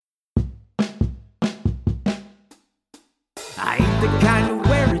I ain't the kind to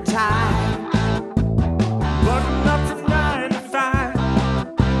wear a tie, but not from 9 to 5.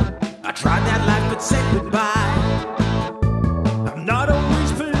 I tried that life but said goodbye. I'm not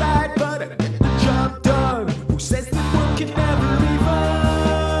always polite, but I get the job done. Who says that work can never be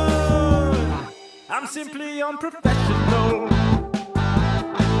fun? I'm simply unprofessional.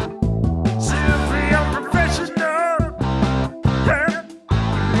 Simply unprofessional. Yeah.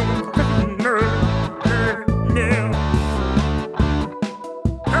 Unprofessional. Yeah.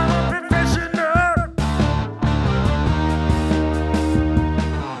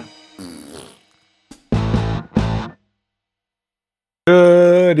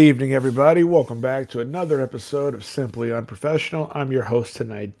 Good evening, everybody. Welcome back to another episode of Simply Unprofessional. I'm your host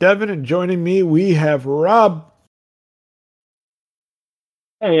tonight, Devin, and joining me, we have Rob.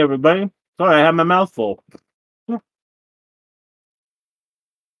 Hey, everybody. Sorry, I had my mouth full.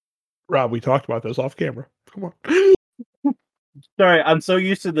 Rob, we talked about this off camera. Come on. Sorry, I'm so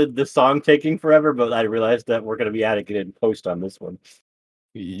used to the song taking forever, but I realized that we're going to be adding it in post on this one.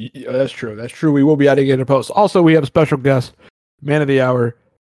 Yeah, that's true. That's true. We will be adding it in a post. Also, we have a special guest, man of the hour,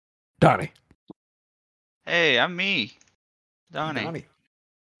 Donnie. Hey, I'm me. Donnie. Donnie.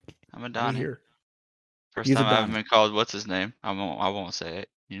 I'm a Donnie Donnie. here. First He's a time I haven't Donnie. been called what's his name. I won't say it.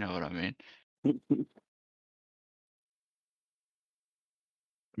 You know what I mean. I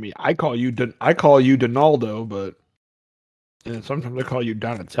mean, I call you Donaldo, but and sometimes I call you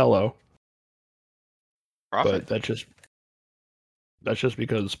Donatello. Profit. But that's just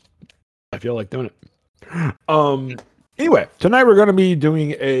because I feel like doing it. Anyway, tonight we're going to be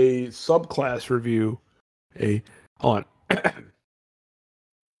doing a subclass review. Hold on.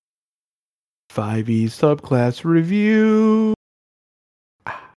 5e subclass review.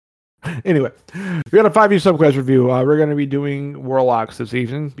 Anyway, we got a 5e subclass review. We're going to be doing Warlocks this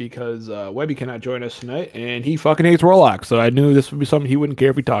evening because Webby cannot join us tonight, and he fucking hates Warlocks, so I knew this would be something he wouldn't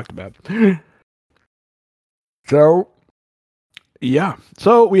care if we talked about. So, yeah.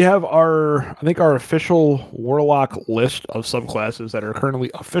 So we have our official Warlock list of subclasses that are currently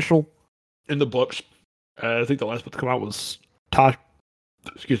official in the books. I think the last book to come out was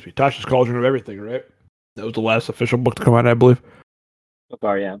Tasha's Cauldron of Everything, right? That was the last official book to come out, I believe. So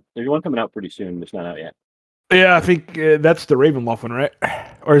far, yeah. There's one coming out pretty soon. It's not out yet. Yeah, I think that's the Ravenloft one, right?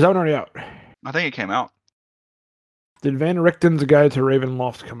 Or is that one already out? I think it came out. Did Van Richten's Guide to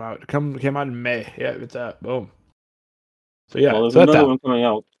Ravenloft come out? It came out in May. Yeah, it's out. Boom. So yeah, Well, there's so that's another out. one coming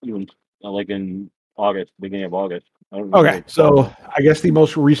out even like in August, beginning of August. I don't Okay, remember. so I guess the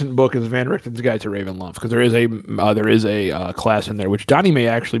most recent book is Van Richten's Guide to Ravenloft because there is a class in there which Donnie may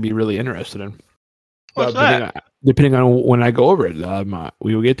actually be really interested in. What's that? Depending on when I go over it,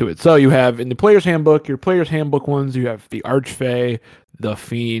 we will get to it. So you have in the Player's Handbook, your Player's Handbook ones, you have the Archfey, the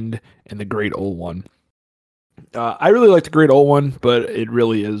Fiend, and the Great Old One. I really like the Great Old One, but it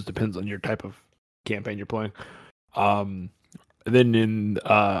really depends on your type of campaign you're playing. Then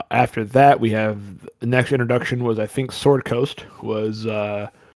after that, we have the next introduction was I think Sword Coast was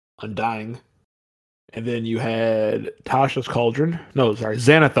Undying. And then you had Tasha's Cauldron. No, sorry,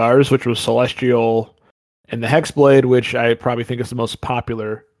 Xanathar's, which was Celestial, and the Hexblade, which I probably think is the most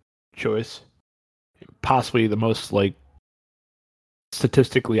popular choice. Possibly the most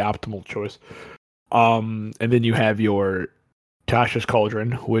statistically optimal choice. And then you have your Tasha's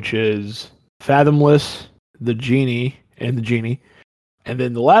Cauldron, which is Fathomless, the Genie, and the Genie. And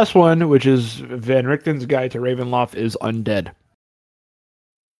then the last one, which is Van Richten's Guide to Ravenloft, is Undead.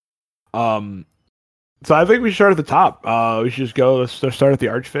 So I think we should start at the top. We should just go. Let's start at the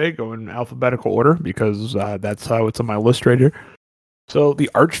Archfey, go in alphabetical order because that's how it's on my list right here. So the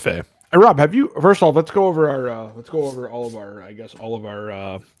Archfey. Hey, Rob, have you? First off, let's go over all of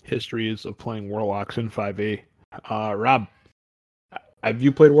our histories of playing Warlocks in 5e. Rob, have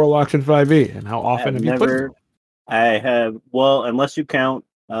you played Warlocks in 5e, and how often have you played them? I have. Well, unless you count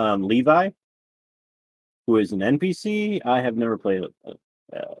Levi, who is an NPC, I have never played a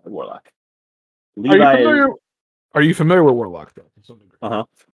Warlock. Are you familiar with Warlock though? Uh-huh.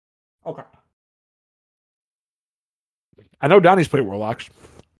 Okay. I know Donnie's played Warlocks.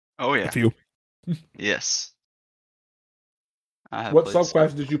 Oh yeah. A few. Yes. What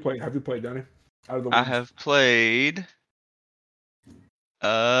subclass did you play? Have you played, Donnie? I have played.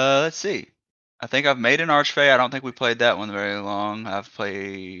 Let's see. I think I've made an Archfey. I don't think we played that one very long. I've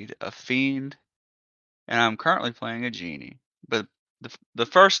played a Fiend, and I'm currently playing a Genie. But the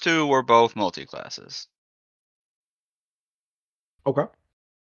first two were both multi-classes. Okay.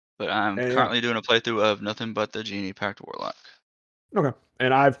 But I'm currently doing a playthrough of nothing but the Genie Pact Warlock. Okay.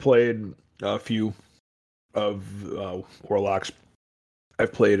 And I've played a few of Warlocks.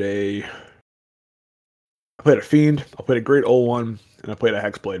 I've played I played a Fiend, I played a Great Old One, and I played a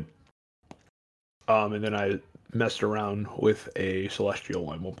Hexblade. And then I messed around with a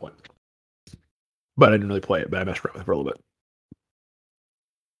Celestial at one point. But I didn't really play it, but I messed around with it for a little bit.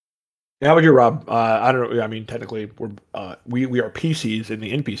 Yeah, how about you, Rob? I don't know. I mean, technically, we are PCs in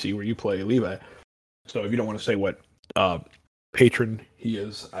the NPC where you play Levi. So if you don't want to say what patron he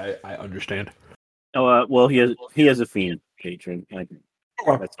is, I understand. Oh, well, he has a Fiend patron.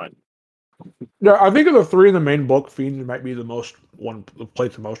 That's fine. Yeah, I think of the three in the main book, Fiend might be the most one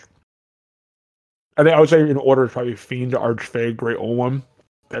plays the most. I think I would say in order it's probably Fiend, Archfey, Great Old One.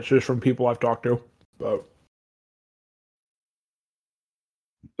 That's just from people I've talked to. But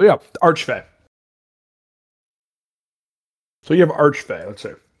yeah, Archfey. So you have Archfey. Let's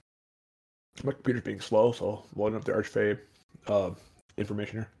see. My computer's being slow, so loading up the Archfey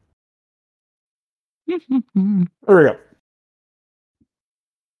information here. There we go.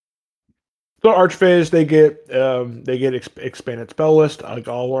 So Archfays, they get expanded spell list like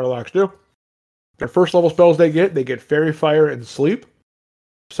all Warlocks do. Their first level spells they get Fairy Fire and Sleep.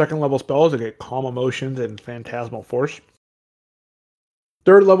 Second level spells they get Calm Emotions and Phantasmal Force.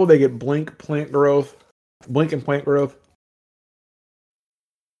 Third level they get Blink and Plant Growth.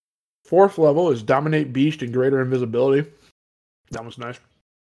 Fourth level is Dominate Beast and Greater Invisibility. That one's nice.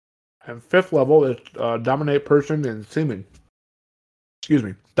 And fifth level is Dominate Person and Seeming. Excuse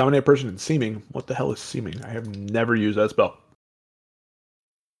me. Dominate Person and Seeming. What the hell is Seeming? I have never used that spell.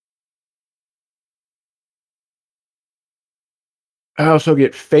 I also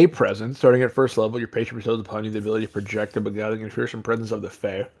get Fey Presence. Starting at first level, your patron bestows upon you the ability to project the beguiling and fearsome presence of the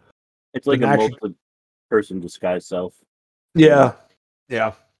Fey. It's like a multi-person disguise self. Yeah.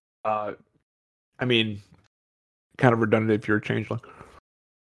 Yeah. I mean, kind of redundant if you're a changeling.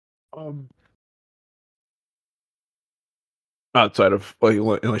 Outside of,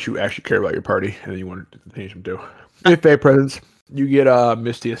 well, unless you actually care about your party and then you want to change them too. With Fey Presence, you get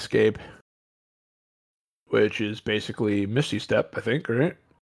Misty Escape, which is basically Misty Step, I think, right?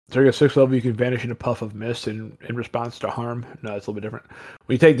 So at 6th level, you can vanish in a puff of mist in response to harm. No, it's a little bit different.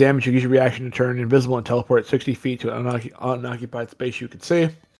 When you take damage, you use your reaction to turn invisible and teleport 60 feet to an unoccupied space you can see.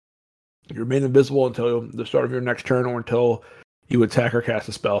 You remain invisible until the start of your next turn or until you attack or cast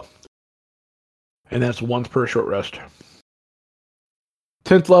a spell. And that's once per short rest.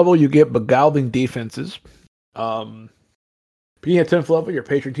 10th level, you get Beguiling Defenses. Being at 10th level, your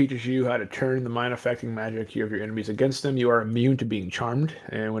patron teaches you how to turn the mind-affecting magic of your enemies against them. You are immune to being charmed,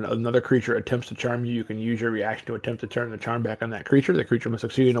 and when another creature attempts to charm you, you can use your reaction to attempt to turn the charm back on that creature. The creature must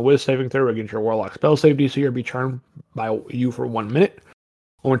succeed in a Wiz saving throw against your Warlock spell save DC or be charmed by you for 1 minute,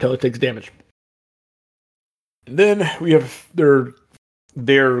 or until it takes damage. And then we have their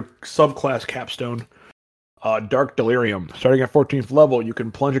subclass capstone, Dark Delirium. Starting at 14th level, you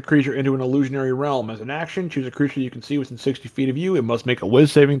can plunge a creature into an illusionary realm. As an action, choose a creature you can see within 60 feet of you. It must make a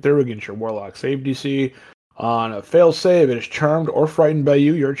Wiz saving throw against your Warlock save DC. On a fail save, it is charmed or frightened by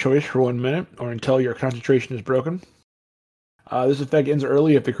you, your choice, for 1 minute, or until your concentration is broken. This effect ends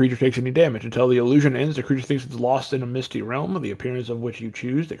early if the creature takes any damage. Until the illusion ends, the creature thinks it's lost in a misty realm, the appearance of which you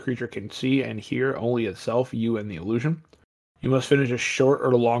choose. The creature can see and hear only itself, you, and the illusion. You must finish a short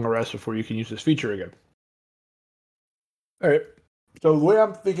or long rest before you can use this feature again. All right. So the way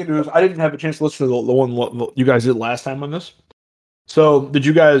I'm thinking is, I didn't have a chance to listen to the one you guys did last time on this. So did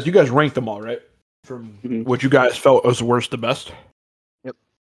you guys rank them all, right? From what you guys felt was worst to best? Yep.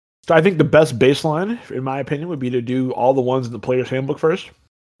 So I think the best baseline, in my opinion, would be to do all the ones in the player's handbook first,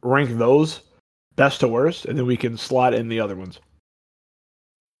 rank those best to worst, and then we can slot in the other ones.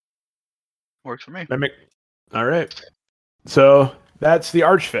 Works for me. All right. So that's the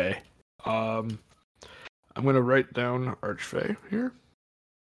Archfey. I'm going to write down Archfey here.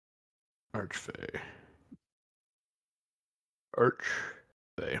 Archfey.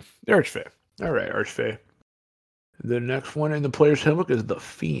 The Archfey. All right, Archfey. The next one in the player's handbook is the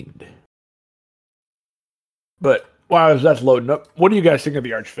Fiend. But while that's loading up, what do you guys think of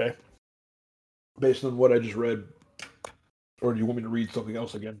the Archfey? Based on what I just read. Or do you want me to read something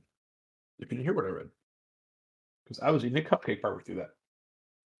else again? If you didn't hear what I read. Because I was eating a cupcake partway through that.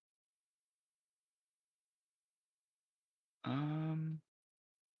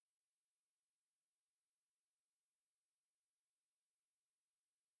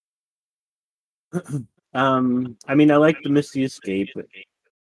 I mean, I like the Misty Escape.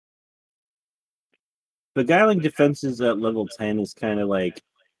 Beguiling Defenses at level 10 is kind of like,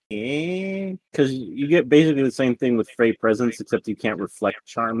 because you get basically the same thing with Fey Presence, except you can't reflect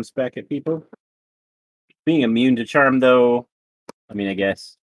charms back at people. Being immune to charm, though, I mean, I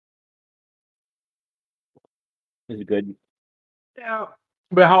guess is good. Yeah,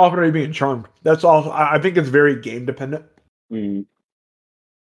 But how often are you being charmed? That's all. I think it's very game dependent. Mm.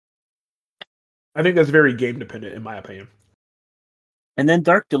 I think that's very game dependent, in my opinion. And then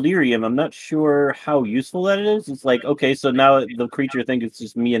Dark Delirium, I'm not sure how useful that is. It's like, okay, so now the creature thinks it's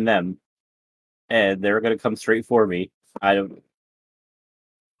just me and them, and they're gonna come straight for me. I don't.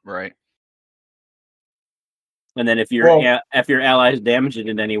 Right. And then if your allies damage it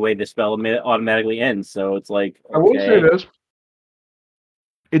in any way, the spell automatically ends. So it's like, okay. I will say this: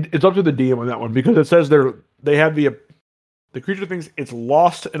 it's up to the DM on that one because it says they have the creature thinks it's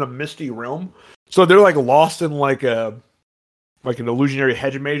lost in a misty realm, so they're like lost in like an illusionary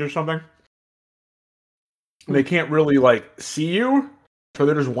hedge maze or something. And they can't really like see you, so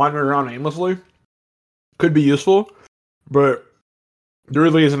they're just wandering around aimlessly. Could be useful, but there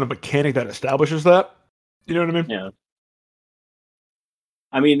really isn't a mechanic that establishes that. You know what I mean? Yeah.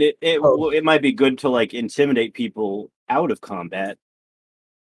 I mean, it might be good to like intimidate people out of combat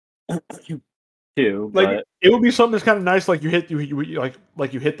too. Like But it would be something that's kind of nice. Like you hit you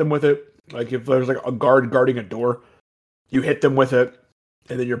hit them with it. Like if there's like a guard guarding a door, you hit them with it,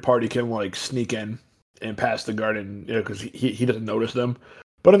 and then your party can like sneak in and pass the guard, and because he doesn't notice them.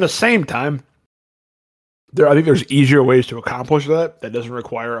 But at the same time, I think there's easier ways to accomplish that doesn't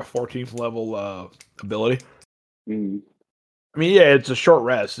require a 14th level ability. mm, I mean, yeah, it's a short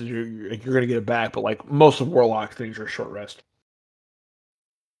rest. You're going to get it back, but like most of Warlock things are short rest.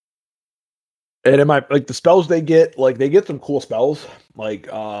 And it might like the spells they get some cool spells. Like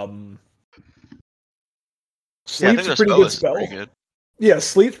Sleep's a pretty good spell. Pretty good. Yeah,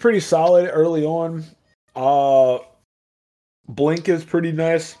 Sleep's pretty solid early on. Blink is pretty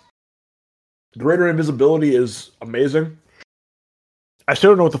nice. Greater Invisibility is amazing. I still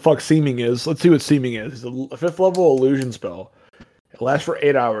don't know what the fuck Seeming is. Let's see what Seeming is. It's a 5th level illusion spell. It lasts for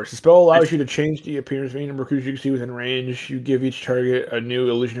 8 hours. The spell allows you to change the appearance of any number of creatures you can see within range. You give each target a new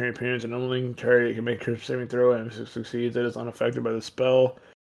illusionary appearance. An unwilling target can make a saving throw, and if it succeeds, it is unaffected by the spell.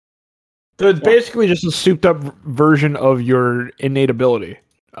 So it's basically just a souped up version of your innate ability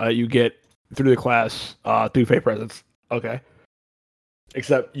you get through the class through Fate Presence. Okay.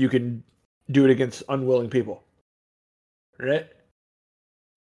 Except you can do it against unwilling people. Right?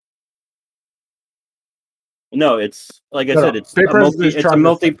 no, it's like I said, it's a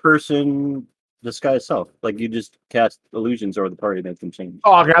multi-person disguise self. Like you just cast illusions over the party that can change.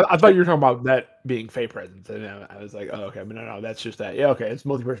 Oh, okay. I thought you were talking about that being Fate Presence. And I was like, oh, okay. But no, that's just that. Yeah, okay. It's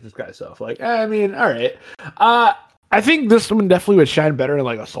multi-person disguise self. Like, I mean, all right. I think this one definitely would shine better in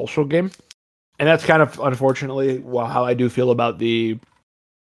like a social game. And that's kind of unfortunately how I do feel about the.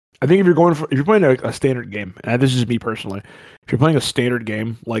 I think if you're playing a standard game, and this is me personally, if you're playing a standard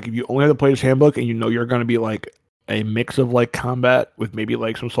game, like if you only have the player's handbook and you know you're going to be like a mix of like combat with maybe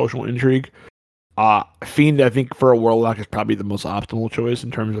like some social intrigue, Fiend I think for a Warlock is probably the most optimal choice in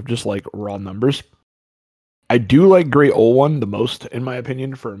terms of just like raw numbers. I do like Great Old One the most in my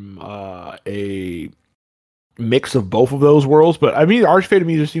opinion from a mix of both of those worlds, but I mean Archfey to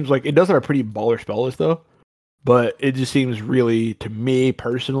me just seems like it does have a pretty baller spell list though. But it just seems really, to me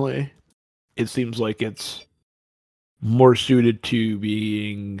personally, it seems like it's more suited to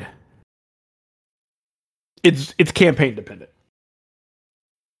being. It's campaign dependent.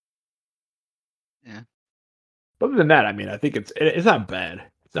 Yeah. Other than that, I mean, I think it's not bad.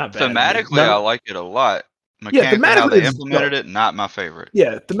 It's not bad. Thematically, I like it a lot. Yeah, Mechanically, how thematically they it's implemented dope. it, not my favorite.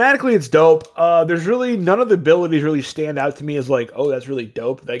 Yeah, thematically it's dope. There's really none of the abilities really stand out to me as like, oh, that's really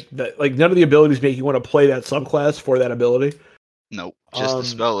dope. Like none of the abilities make you want to play that subclass for that ability. Nope. Just the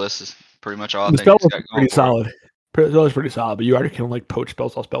spell list is pretty much all I The think spell it's is got going pretty for it. solid. The spell is pretty solid, but you already can like poach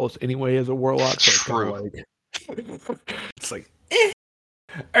spells off spells anyway as a warlock. So it's True. like it's like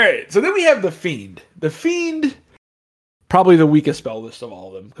all right. So then we have the Fiend. The Fiend, probably the weakest spell list of all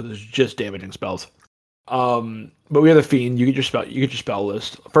of them because it's just damaging spells. But we have the Fiend. You get your spell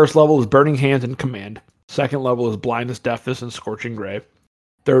list. First level is Burning Hands and Command. Second level is Blindness, Deafness, and Scorching Ray.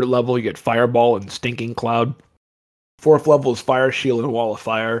 Third level you get Fireball and Stinking Cloud. Fourth level is Fire Shield and Wall of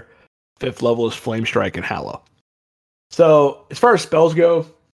Fire. Fifth level is Flame Strike and Hallow. So as far as spells go,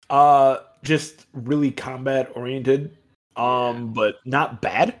 just really combat oriented, but not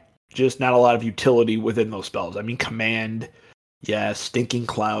bad. Just not a lot of utility within those spells. I mean, Command, yeah, Stinking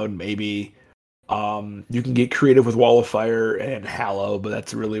Cloud, maybe. You can get creative with Wall of Fire and Hallow, but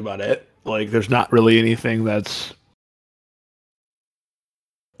that's really about it. Like, there's not really anything that's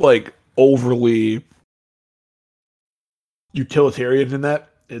like overly utilitarian in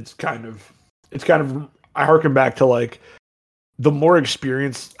that. It's kind of I harken back to like the more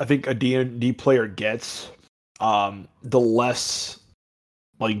experience I think a D&D player gets, the less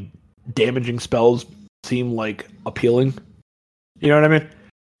like damaging spells seem like appealing. You know what I mean?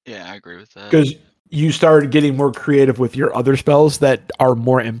 Yeah, I agree with that. Because you start getting more creative with your other spells that are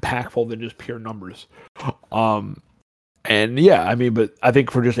more impactful than just pure numbers. And yeah, I mean, but I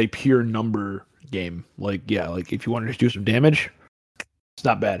think for just a pure number game, like if you want to just do some damage, it's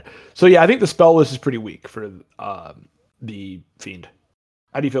not bad. So yeah, I think the spell list is pretty weak for the Fiend.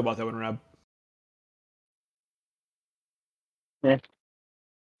 How do you feel about that one, Rob? Yeah.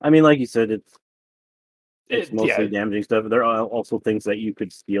 I mean, like you said, it's mostly Yeah, damaging stuff. There are also things that you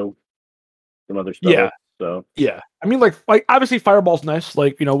could steal from other spells. yeah, So yeah. I mean, like obviously Fireball's nice.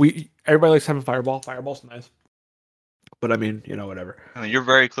 Like everybody likes having Fireball. Fireball's nice. But I mean, whatever. I mean, you're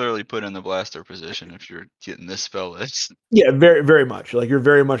very clearly put in the blaster position if you're getting this spell list. Yeah, very, very much. Like you're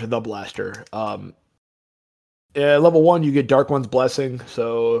very much the blaster. Level 1, you get Dark One's Blessing.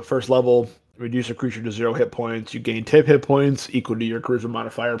 So first level, reduce a creature to 0 hit points. You gain tip hit points equal to your charisma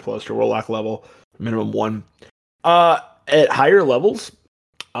modifier plus your Warlock level, minimum 1. At higher levels,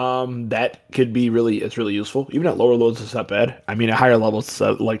 that could be it's really useful. Even at lower levels, it's not bad. I mean, at higher levels,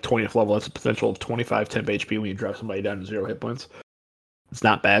 like 20th level, that's a potential of 25 temp HP when you drop somebody down to 0 hit points. It's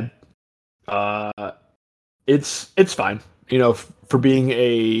not bad. It's fine. For being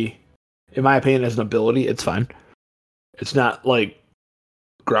in my opinion, as an ability, it's fine. It's not like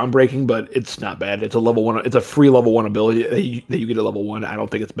groundbreaking, but it's not bad. It's a level 1. It's a free level 1 ability that you get at level 1. I don't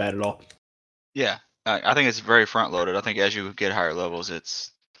think it's bad at all. Yeah, I think it's very front loaded. I think as you get higher levels,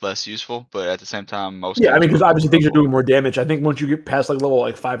 it's less useful, but at the same time, most Yeah, I mean, games because are obviously lower things are level. doing more damage. I think once you get past like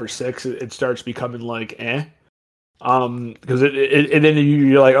level 5 or 6, it starts becoming like because and then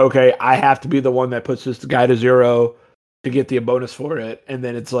you're like, okay, I have to be the one that puts this guy to 0 to get the bonus for it, and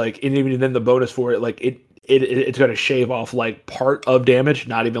then it's like, and even then the bonus for it, like it's going to shave off like part of damage,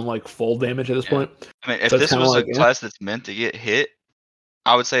 not even like full damage at this point. I mean, if So it's this kinda was like, a class that's meant to get hit,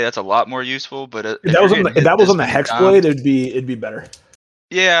 I would say that's a lot more useful. But if if that you're was on getting the, if hit that was this on the many Hexblade, times, it'd be better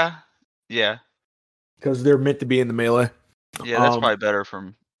yeah, because they're meant to be in the melee. that's probably better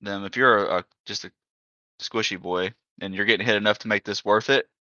from them. If you're just a squishy boy and you're getting hit enough to make this worth it,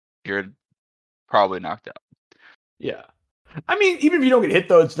 you're probably knocked out. Yeah. I mean, even if you don't get hit,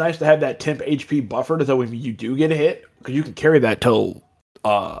 though, it's nice to have that temp HP buffer so when you do get a hit, because you can carry that till,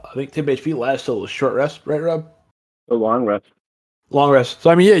 I think temp HP lasts till a short rest, right, Rob? a long rest. Long rest. So,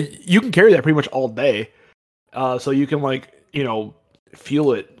 I mean, yeah, you can carry that pretty much all day. So you can,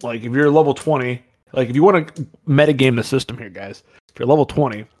 feel it. Like, if you're level 20, like, if you want to metagame the system here, guys, if you're level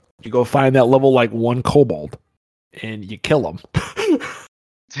 20, you go find that level, 1 kobold, and you kill him.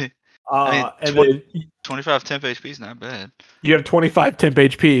 I mean, and then 25 temp HP is not bad. you have 25 temp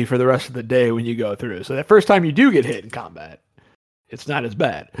HP for the rest of the day when you go through. So that first time you do get hit in combat, it's not as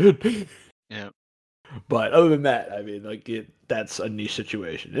bad. Yeah. But other than that, I mean, that's a niche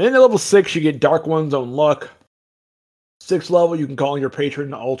situation. And then at level 6, you get Dark One's Own Luck. 6th level, you can call on your patron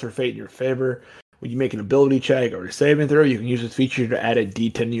to alter fate in your favor. When you make an ability check or a saving throw, you can use this feature to add a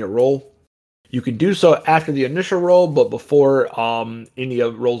D10 to your roll. You can do so after the initial roll, but before any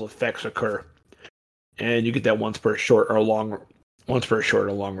of roll's effects occur. And you get that once per short or long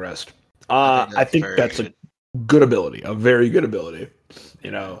rest. I think that's a good ability, a very good ability.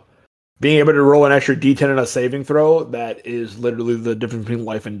 Being able to roll an extra D10 in a saving throw, that is literally the difference between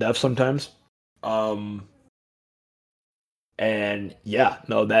life and death sometimes. And yeah,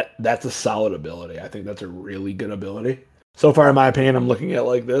 no, that's a solid ability. I think that's a really good ability. So far, in my opinion, I'm looking at it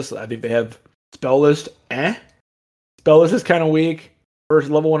like this. I think they have spell list. Spell list is kind of weak.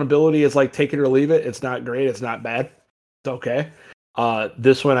 First level 1 ability is like take it or leave it. It's not great. It's not bad. It's okay.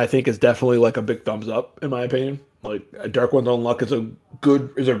 This one I think is definitely like a big thumbs up in my opinion. Like Dark One's Own Luck is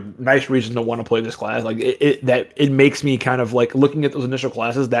a nice reason to want to play this class. Like it makes me kind of like looking at those initial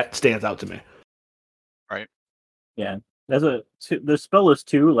classes that stands out to me. Right. Yeah. The spell list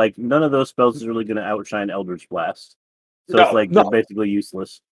too, like none of those spells is really going to outshine Eldritch Blast. So it's like they're basically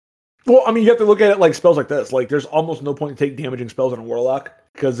useless. Well, I mean, you have to look at it like spells like this. Like, there's almost no point in taking damaging spells on a Warlock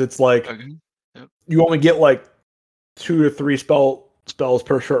because it's like you only get like 2 to 3 spells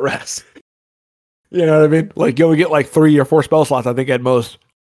per short rest. You know what I mean? Like, you only get like 3 or 4 spell slots, I think, at most.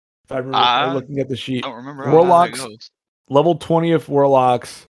 If I remember looking at the sheet. I don't remember how Warlocks, that goes. level 20th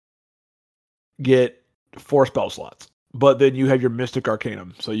Warlocks get 4 spell slots. But then you have your Mystic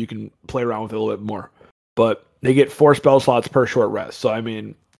Arcanum, so you can play around with it a little bit more. But they get 4 spell slots per short rest. So, I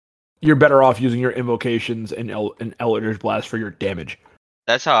mean, you're better off using your invocations and Eldritch Blast for your damage.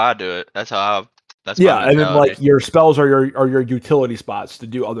 That's how I do it. That's and then like your spells are your utility spots to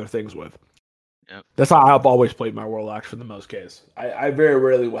do other things with. Yep. That's how I've always played my Warlocks for the most case. I very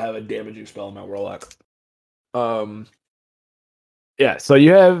rarely will have a damaging spell in my Warlock. Yeah, so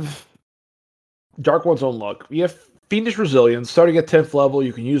you have Dark One's Own Luck. You have Fiendish Resilience. Starting at 10th level,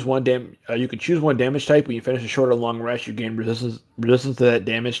 you can use you can choose one damage type. When you finish a short or long rest, you gain resistance to that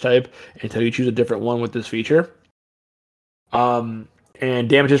damage type until you choose a different one with this feature. And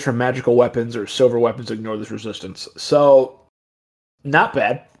damages from magical weapons or silver weapons ignore this resistance. So, not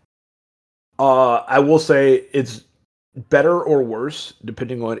bad. I will say it's better or worse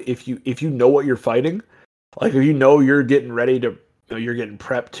depending on if you know what you're fighting. Like if you know you're getting ready to, you're getting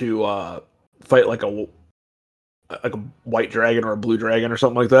prepped to fight like a white dragon or a blue dragon or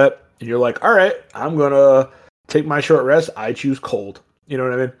something like that, and you're like, all right, I'm gonna take my short rest. I choose cold. You know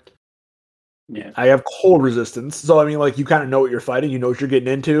what I mean? Yeah. I have cold resistance, so I mean, like, you kind of know what you're fighting. You know what you're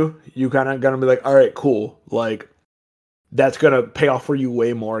getting into. You kind of gonna be like, all right, cool. Like, that's gonna pay off for you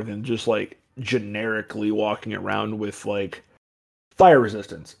way more than just like generically walking around with like fire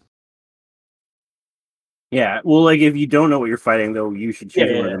resistance. Yeah, well, like if you don't know what you're fighting, though, you should choose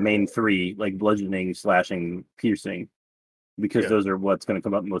Yeah, one yeah, of the main three, like bludgeoning, slashing, piercing, because those are what's going to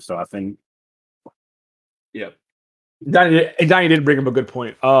come up most often. Yep. Donnie did bring up a good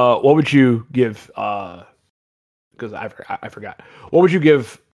point. What would you give? Because I forgot. What would you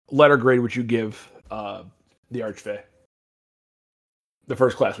give? Letter grade would you give the Archfey? The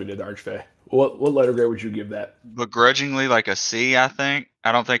first class we did, the Archfey. What letter grade would you give that? Begrudgingly, like a C, I think.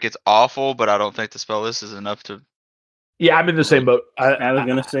 I don't think it's awful, but I don't think the spell list is enough to. Yeah, I'm in the same boat. I was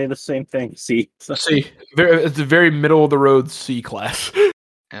going to say the same thing. See, C. It's a very middle of the road C class.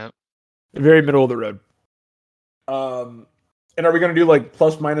 Yep. Very middle of the road. And are we going to do like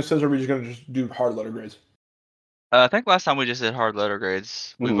plus minuses, or are we just going to just do hard letter grades? I think last time we just did hard letter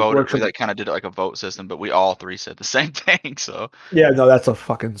grades. We voted. We like kind of did it like a vote system, but we all three said the same thing. So yeah, no, that's a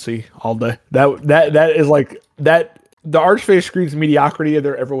fucking C all day. That is like that. The Archfey screams mediocrity. If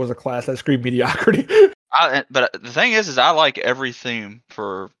there ever was a class that screamed mediocrity. But the thing is I like every theme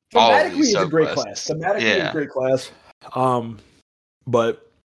for all of these it's a great subclasses. class. Thematically, it's a great class.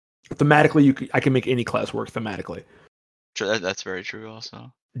 But thematically, I can make any class work thematically. That's very true.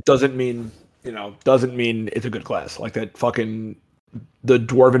 Also, doesn't mean it's a good class. Like that fucking the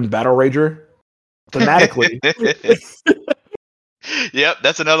Dwarven Battle Rager. Thematically. Yep,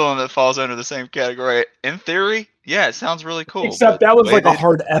 that's another one that falls under the same category. In theory, yeah, it sounds really cool. Except that was like a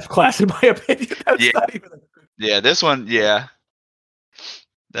hard F class in my opinion. This one, yeah.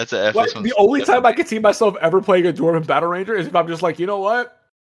 That's a F. Like, the only time I could see myself ever playing a Dwarven Battle Ranger is if I'm just like, you know what?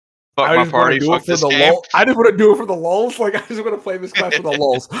 I just want to do it for the lulz. I just want to do it for the lulz. Like, I just want to play this class for the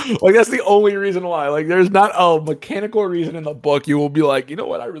lulz. Like, that's the only reason why. Like, there's not a mechanical reason in the book you will be like, you know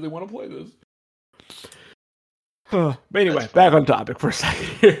what? I really want to play this. But anyway, back on topic for a second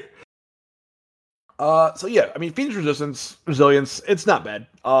here. So yeah, I mean, Fiendish Resilience, it's not bad.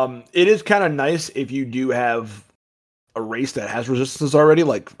 It is kind of nice if you do have a race that has resistance already,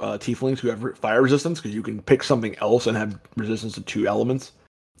 like Tieflings who have fire resistance, because you can pick something else and have resistance to 2 elements.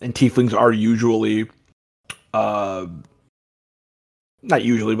 And Tieflings are usually, not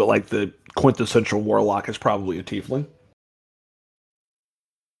usually, but like the quintessential Warlock is probably a Tiefling.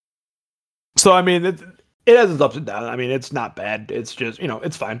 So, I mean, it has its ups and downs. I mean, it's not bad. It's just,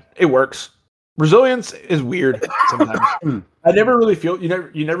 it's fine. It works. Resilience is weird sometimes. I never really feel, you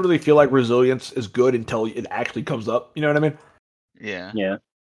never really feel like resilience is good until it actually comes up. You know what I mean? Yeah. Yeah.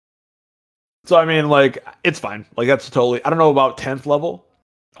 So, I mean, like, it's fine. Like, that's totally, I don't know about 10th level.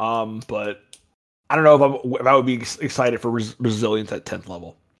 But I don't know if I would be excited for resilience at 10th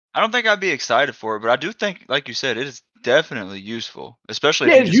level. I don't think I'd be excited for it, but I do think, like you said, it is definitely useful, especially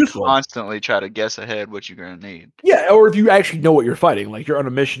if you just constantly try to guess ahead what you're going to need. Yeah, or if you actually know what you're fighting. Like, you're on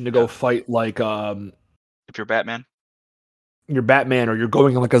a mission to go fight, like, if you're Batman. You're Batman, or you're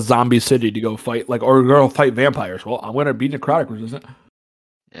going in, like, a zombie city to go fight, like, or go fight vampires. Well, I'm going to be necrotic resistant.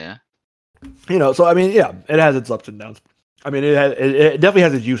 Yeah. So, I mean, yeah, it has its ups and downs. I mean, it definitely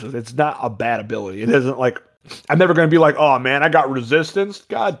has its uses. It's not a bad ability. It isn't like, I'm never going to be like, oh man, I got resistance.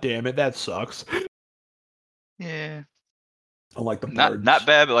 God damn it, that sucks. Yeah. Unlike the Bard's not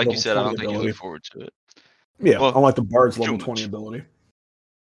bad, but like you said, I don't think you look forward to it. Yeah, well, unlike the Bard's level 20 ability.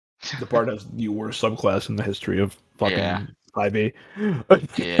 The Bard has the worst subclass in the history of fucking 5e.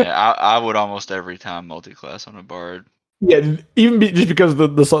 Yeah, I would almost every time multi-class on a Bard. Yeah, just because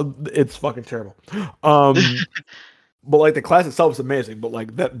it's fucking terrible. But like the class itself is amazing, but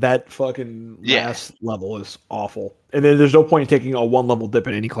like that fucking last level is awful. And then there's no point in taking a 1 level dip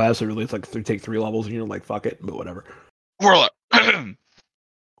in any class. So really, it's like take 3 levels, and you're like, fuck it, but whatever. Warlock. I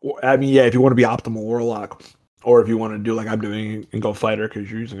mean, yeah, if you want to be optimal Warlock, or if you want to do like I'm doing and go fighter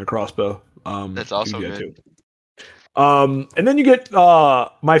because you're using a crossbow, that's also good too. And then you get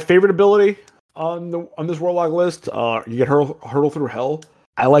my favorite ability on this Warlock list. You get hurtle through hell.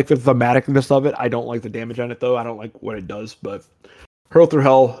 I like the thematicness of it. I don't like the damage on it though. I don't like what it does. But Hurl Through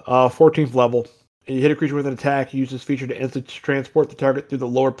Hell, 14th level. You hit a creature with an attack. You use this feature to instantly transport the target through the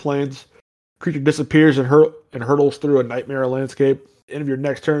lower planes. Creature disappears and hurtles through a nightmare landscape. End of your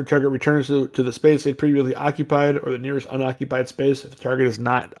next turn, target returns to the space they previously occupied or the nearest unoccupied space. If the target is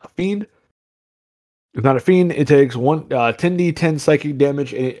not a fiend, it takes 10d10 psychic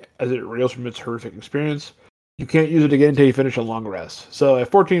damage as it rails from its horrific experience. You can't use it again until you finish a long rest. So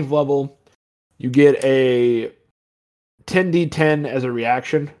at 14th level, you get a 10d10 as a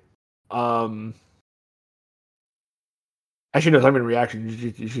reaction. Actually, no, it's not even a reaction.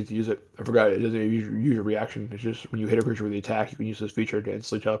 You should use it. I forgot. It doesn't use a reaction. It's just when you hit a creature with the attack, you can use this feature to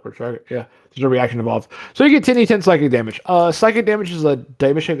instantly teleport target. Yeah, there's no reaction involved. So you get 10d10 psychic damage. Psychic damage is a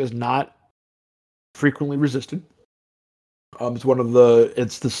damage type that's not frequently resisted. It's one of the. I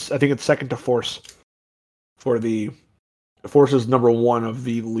think it's second to force. For the force is number 1 of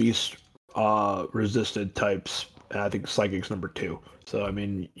the least resisted types, and I think psychic's number 2. So I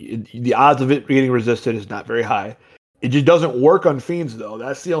mean, the odds of it getting resisted is not very high. It just doesn't work on fiends, though.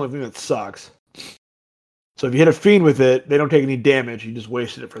 That's the only thing that sucks. So if you hit a fiend with it, they don't take any damage. You just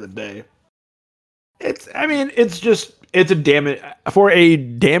wasted it for the day. It's a damage for a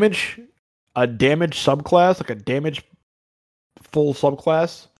damage subclass, like a damage full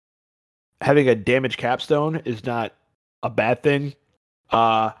subclass. Having a damage capstone is not a bad thing.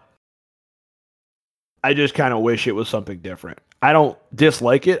 I just kind of wish it was something different. I don't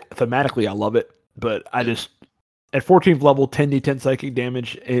dislike it. Thematically, I love it, but I just at 14th level, 10d10 psychic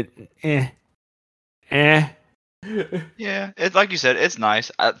damage. Yeah, it's like you said, it's nice.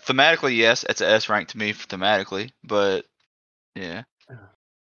 Thematically, yes, it's an S rank to me thematically, but yeah.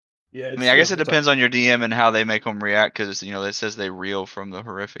 Yeah, I mean, I guess it depends on your DM and how they make them react, because it says they reel from the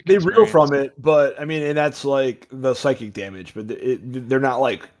horrific. They reel from it, but I mean, and that's like the psychic damage, but they're not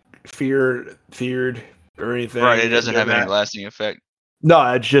like feared or anything. Right, it doesn't have any lasting effect.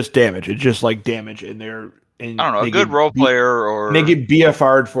 No, it's just damage. It's just like damage, and I don't know, a good role player or they get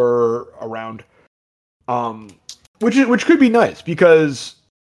BFR'd for a round, which could be nice because,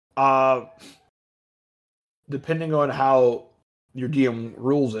 depending on how your DM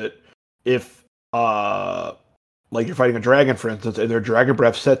rules it, if like you're fighting a dragon, for instance, and their dragon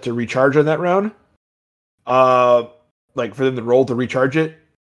breath set to recharge on that round, like for them to roll to recharge it,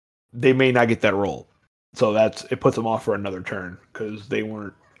 they may not get that roll. So it puts them off for another turn because they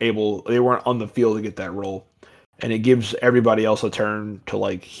weren't on the field to get that roll. And it gives everybody else a turn to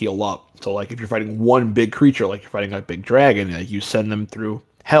like heal up. So like if you're fighting one big creature, like you're fighting a big dragon, like you send them through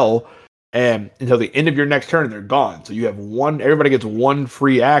hell, and until the end of your next turn, they're gone. So you have everybody gets one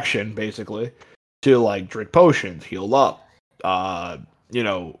free action basically to like drink potions, heal up, kind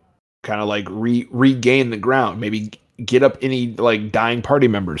of like regain the ground, maybe get up any like dying party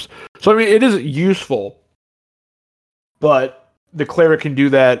members. So I mean, it is useful, but the cleric can do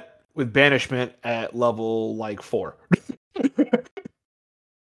that with banishment at level like 4.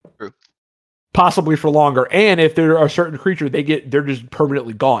 True. Possibly for longer. And if there are certain creatures, they're just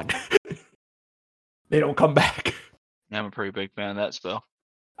permanently gone. They don't come back. I'm a pretty big fan of that spell.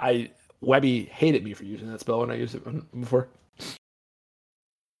 Webby hated me for using that spell when I used it before.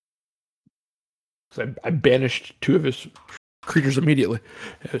 So I banished 2 of his creatures immediately.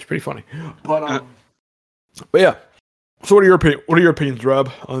 It was pretty funny. But yeah. So what are your opinions,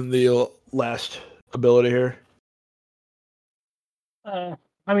 Rob, on the last ability here? I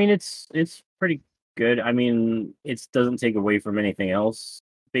mean, it's pretty good. I mean, it doesn't take away from anything else,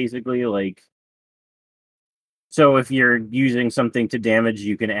 basically. Like, so if you're using something to damage,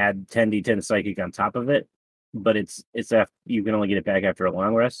 you can add 10d10 psychic on top of it, but you can only get it back after a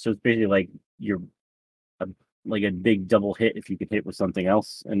long rest. So it's basically like like a big double hit if you could hit with something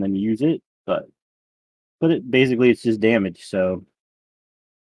else and then use it, but it's just damage, so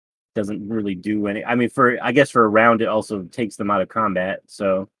it doesn't really do any. I mean, I guess for a round, it also takes them out of combat.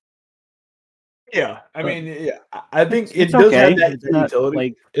 So yeah, I mean, yeah, I think it does have that it's not, utility.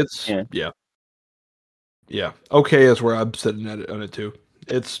 like, It's yeah. Okay, is where I'm sitting at it on it too.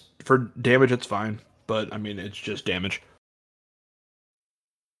 It's for damage, it's fine, but I mean, it's just damage.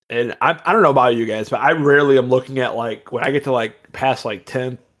 And I don't know about you guys, but I rarely am looking at like when I get to like past like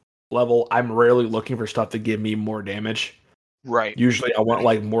 10th level, I'm rarely looking for stuff to give me more damage. Right. Usually I want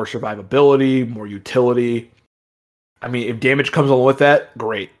like more survivability, more utility. I mean, if damage comes along with that,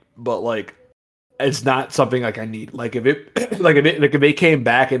 great. But like it's not something like I need. Like if they came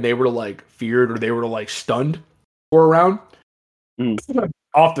back and they were like feared or they were like stunned for a round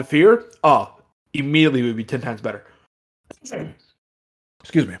off the fear, immediately would be 10 times better.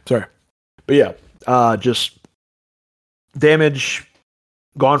 Excuse me, sorry. But yeah, just damage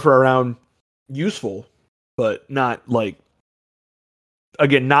gone for a round, useful, but not like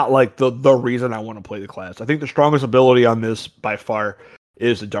not like the reason I want to play the class. I think the strongest ability on this by far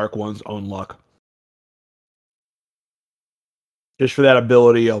is the Dark One's Own Luck. Just for that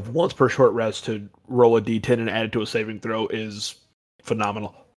ability of once per short rest to roll a d10 and add it to a saving throw is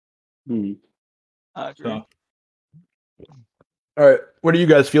phenomenal. I agree. All right, what are you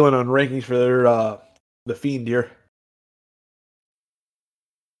guys feeling on rankings for the Fiend here?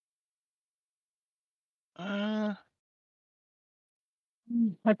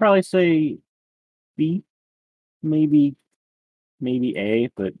 I'd probably say B, maybe A,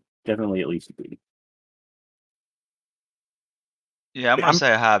 but definitely at least B. Yeah, I'm gonna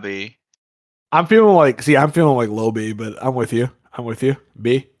say a high B. I'm feeling like low B, but I'm with you.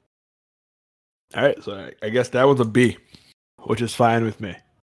 B. All right, so I guess that one's a B, which is fine with me.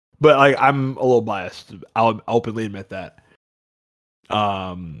 But like, I'm a little biased. I'll openly admit that.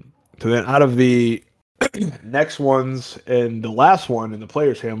 So then, out of the next ones and the last one in the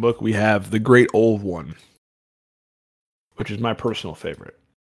player's handbook, we have the Great Old One, which is my personal favorite.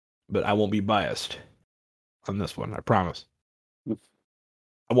 But I won't be biased on this one. I promise.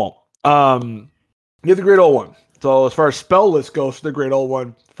 I won't. You have the Great Old One. So as far as spell list goes for the Great Old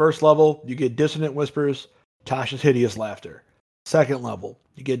One, first level, you get Dissonant Whispers, Tasha's Hideous Laughter. Second level,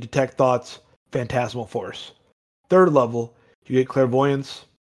 you get Detect Thoughts, Phantasmal Force. Third level, you get Clairvoyance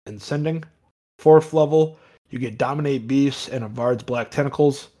and Sending. Fourth level, you get Dominate Beasts and Avard's Black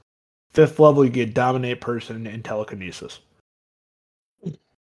Tentacles. Fifth level, you get Dominate Person and Telekinesis.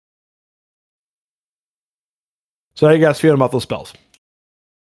 So how you guys feeling about those spells?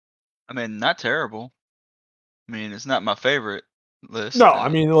 I mean, not terrible. I mean, it's not my favorite list. No, I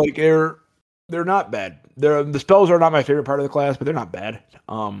mean, like they're not bad. The spells are not my favorite part of the class, but they're not bad.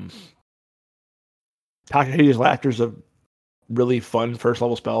 Toxic Hades Laughter is a really fun first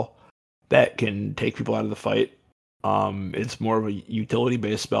level spell that can take people out of the fight. It's more of a utility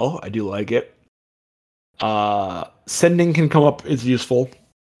based spell. I do like it. Sending can come up. It's useful.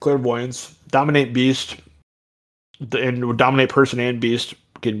 Clairvoyance, Dominate Beast, and Dominate Person and Beast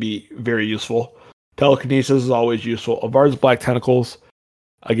can be very useful. Telekinesis is always useful. Avard's Black Tentacles,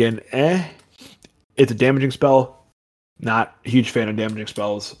 again, it's a damaging spell. Not a huge fan of damaging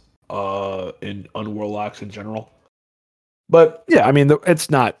spells in Warlocks in general. But yeah, I mean, it's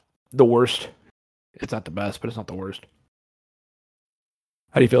not the worst. It's not the best, but it's not the worst.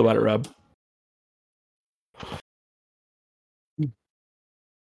 How do you feel about it, Rob?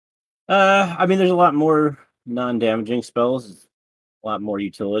 I mean, there's a lot more non-damaging spells, a lot more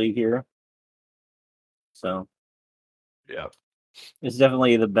utility here. So, yeah, it's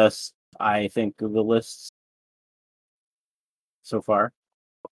definitely the best, I think, of the lists so far.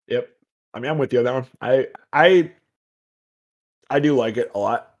 Yep. I mean, I'm with you on that one. I do like it a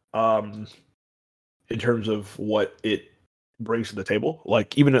lot. In terms of what it brings to the table,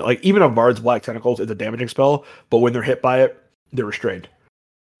 even Avard's Black Tentacles is a damaging spell, but when they're hit by it, they're restrained.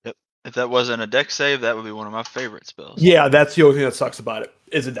 Yep. If that wasn't a deck save, that would be one of my favorite spells. Yeah, that's the only thing that sucks about it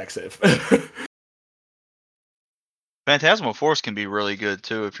is a deck save. Phantasmal Force can be really good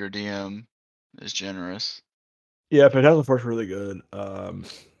too if your DM is generous. Yeah, Phantasmal Force is really good.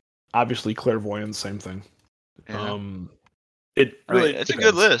 Obviously Clairvoyance, same thing. Yeah. It's a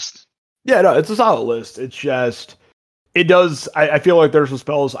good list. Yeah, no, it's a solid list. It's just I feel like there's some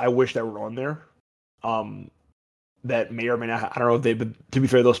spells I wish that were on there. That may or may not, I don't know if they've been, to be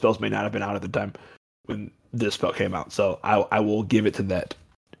fair, those spells may not have been out at the time when this spell came out. So I will give it to that.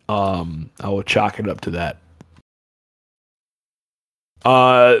 I will chalk it up to that.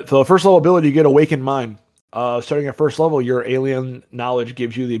 For the first level ability, you get Awakened Mind. Starting at first level, your alien knowledge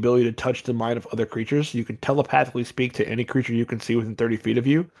gives you the ability to touch the mind of other creatures. You can telepathically speak to any creature you can see within 30 feet of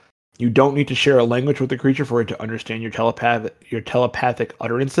you. You don't need to share a language with the creature for it to understand your telepathic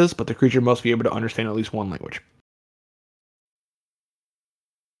utterances, but the creature must be able to understand at least one language.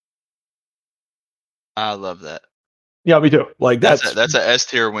 I love that. Yeah, me too. Like that's a S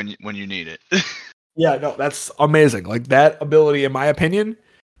tier when you need it. Yeah, no, that's amazing. Like that ability, in my opinion,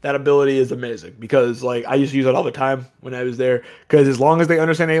 that ability is amazing because like I used to use it all the time when I was there. Because as long as they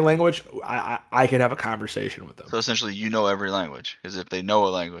understand any language, I can have a conversation with them. So essentially, you know every language because if they know a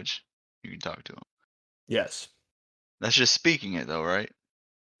language, you can talk to them. Yes. That's just speaking it though, right?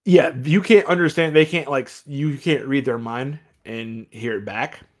 Yeah, you can't understand. They can't you can't read their mind and hear it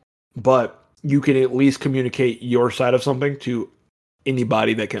back, but you can at least communicate your side of something to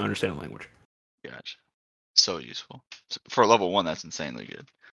anybody that can understand the language. Gotcha. So useful for level 1. That's insanely good.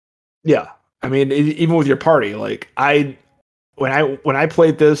 Yeah, I mean, even with your party, like when I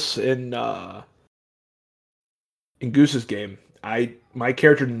played this in Goose's game, my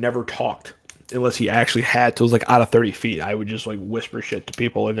character never talked unless he actually had to. It was like out of 30 feet. I would just like whisper shit to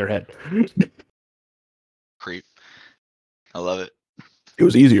people in their head. Creep. I love it. It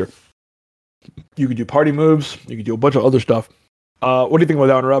was easier. You could do party moves. You could do a bunch of other stuff. What do you think about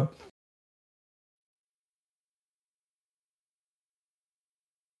that one, Rob?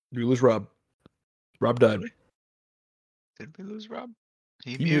 Did we lose Rob? Rob died. Did we lose Rob?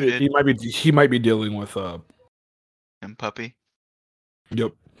 He He muted. He might be dealing with And Puppy.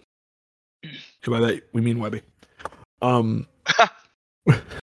 Yep. By that we mean Webby. All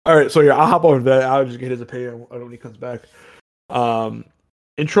right, so yeah, I'll hop over that. I'll just get his opinion on when he comes back.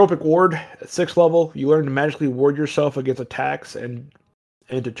 Entropic Ward at 6th level, you learn to magically ward yourself against attacks and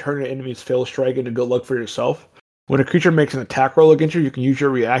to turn an enemy's fail strike into good luck for yourself. When a creature makes an attack roll against you, you can use your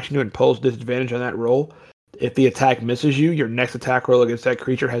reaction to impose disadvantage on that roll. If the attack misses you, your next attack roll against that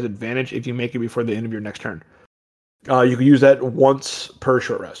creature has advantage if you make it before the end of your next turn. You can use that once per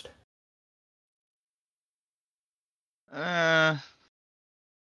short rest.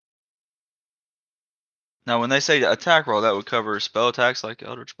 Now, when they say attack roll, that would cover spell attacks like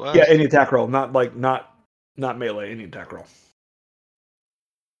Eldritch Blast? Yeah, any attack roll, not melee, any attack roll.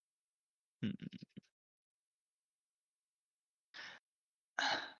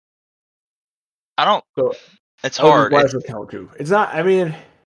 I don't. So, it's hard. Count too. It's not. I mean,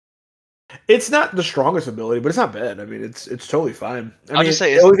 it's not the strongest ability, but it's not bad. I mean, it's totally fine. I'll just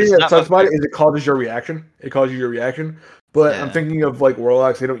say the only thing that not sucks my about it is it causes your reaction. It causes your reaction. But I'm Yeah. thinking of like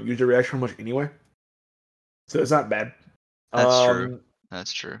Warlocks; they don't use their reaction much anyway, so it's not bad. That's true.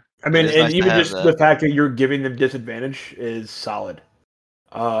 That's true. I mean, It is and nice to even have just that. the fact that you're giving them disadvantage is solid.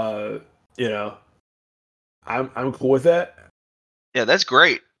 You know, I'm cool with that. Yeah, that's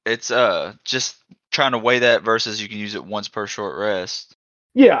great. It's just trying to weigh that versus you can use it once per short rest.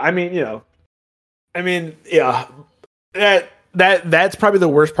 Yeah, I mean, yeah. That's probably the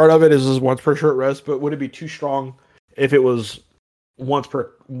worst part of it is once per short rest. But would it be too strong if it was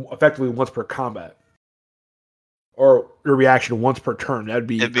effectively once per combat, or your reaction once per turn? It'd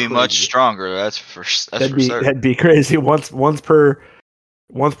be much stronger. That's for certain. That'd be crazy. Once per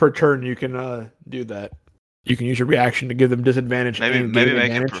turn, you can do that. You can use your reaction to give them disadvantage. Maybe and gain make it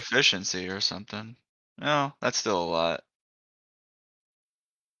advantage. proficiency or something. No, that's still a lot.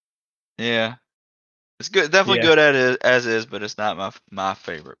 Yeah, it's good. Definitely good at it as is, but it's not my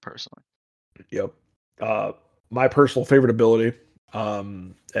favorite personally. Yep. My personal favorite ability at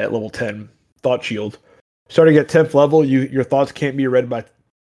level 10, Thought Shield. Starting at 10th level, your thoughts can't be read by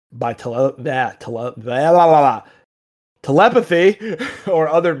telepathy or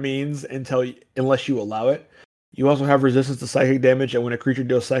other means unless you allow it. You also have resistance to psychic damage, and when a creature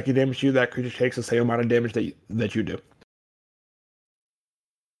deals psychic damage to you, that creature takes the same amount of damage that you do.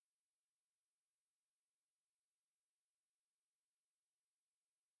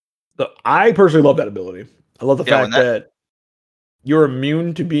 So I personally love that ability. I love the fact that you're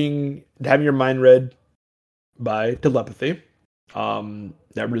immune to having your mind read by telepathy.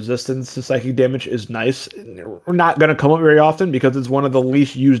 That resistance to psychic damage is nice. We're not going to come up very often because it's one of the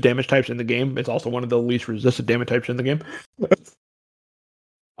least used damage types in the game. It's also one of the least resisted damage types in the game.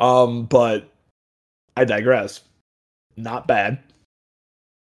 But I digress. Not bad.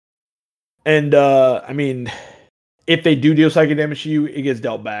 And I mean, if they do deal psychic damage to you, it gets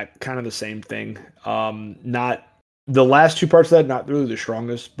dealt back. Kind of the same thing. Not the last two parts of that, not really the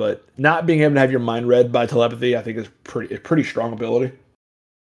strongest, but not being able to have your mind read by telepathy, I think is pretty strong ability.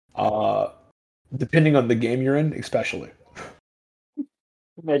 Depending on the game you're in, especially.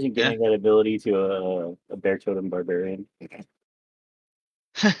 Imagine giving that ability to a bear totem barbarian.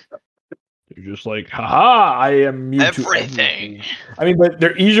 You're just like, haha, I am immune to everything. I mean, but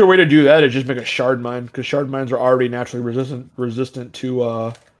the easier way to do that is just make a shard mine, because shard mines are already naturally resistant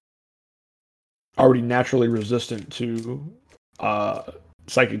to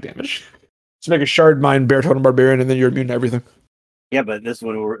psychic damage. So make a shard mine, bear totem barbarian, and then you're immune to everything. Yeah, but this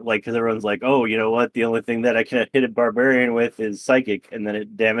one, because everyone's like, oh, you know what? The only thing that I can hit a barbarian with is psychic, and then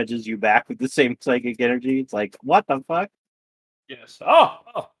it damages you back with the same psychic energy. It's like, what the fuck? Yes.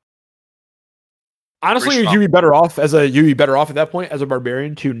 Oh. Honestly, you'd be better off at that point as a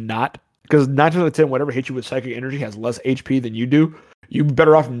barbarian to not, because 9 times out of 10, whatever hits you with psychic energy has less HP than you do. You'd be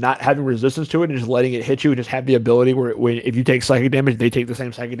better off not having resistance to it and just letting it hit you and just have the ability where if you take psychic damage, they take the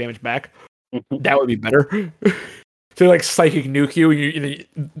same psychic damage back. That would be better. So like psychic nuke you,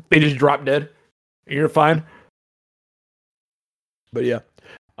 they just drop dead, and you're fine. But yeah,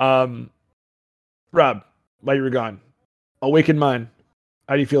 Rob, while you were gone, Awakened Mind.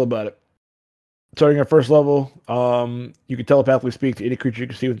 How do you feel about it? Starting at first level, you can telepathically speak to any creature you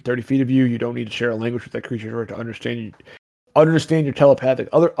can see within 30 feet of you. You don't need to share a language with that creature in order to understand understand your telepathic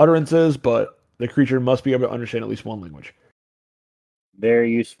other utterances, but the creature must be able to understand at least one language.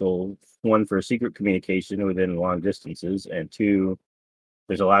 Very useful. One, for secret communication within long distances, and two,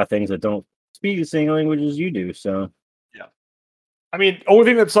 there's a lot of things that don't speak the same language as you do. So I mean, only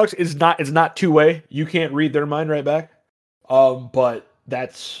thing that sucks is it's not two-way. You can't read their mind right back. But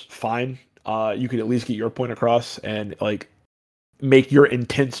that's fine. You can at least get your point across and like make your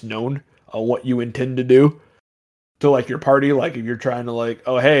intents known on what you intend to do to like your party. Like if you're trying to like,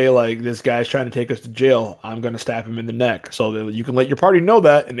 oh hey, like this guy's trying to take us to jail, I'm gonna stab him in the neck, so that you can let your party know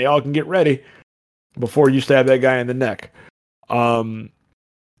that, and they all can get ready before you stab that guy in the neck.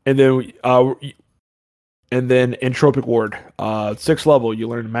 And then Entropic Ward. 6th level, you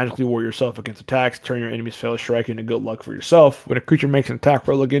learn to magically ward yourself against attacks, turn your enemy's failed strike into good luck for yourself. When a creature makes an attack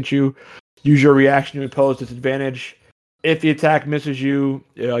roll against you, use your reaction to impose disadvantage. If the attack misses you,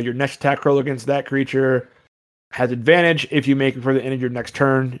 your next attack roll against that creature has advantage. If you make it for the end of your next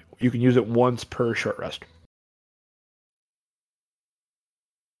turn, you can use it once per short rest.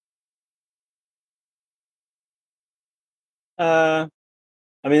 I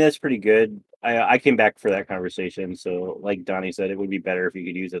mean, that's pretty good. I came back for that conversation, so like Donnie said, it would be better if you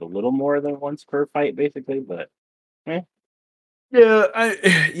could use it a little more than once per fight, basically. But Yeah,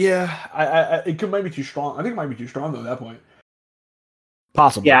 it might be too strong. I think it might be too strong though at that point.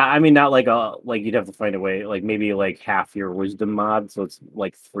 Possible. yeah, I mean, not like you'd have to find a way, like maybe like half your wisdom mod, so it's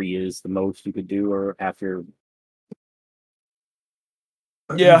like 3 is the most you could do, or half your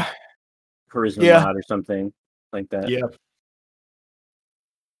Yeah. charisma mod or something like that. Yeah.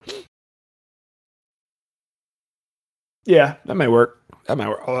 Yeah, that might work.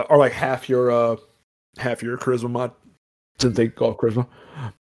 Or like half your charisma mod, since they call it charisma.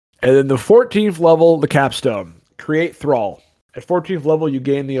 And then the 14th level, the capstone. Create Thrall. At 14th level, you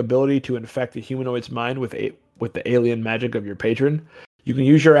gain the ability to infect the humanoid's mind with the alien magic of your patron. You can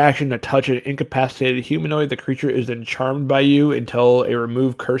use your action to touch an incapacitated humanoid. The creature is then charmed by you until a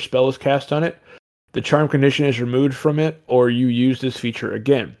remove curse spell is cast on it. The charm condition is removed from it, or you use this feature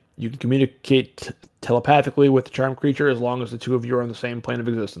again. You can communicate telepathically with the charmed creature as long as the two of you are on the same plane of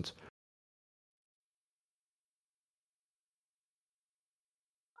existence.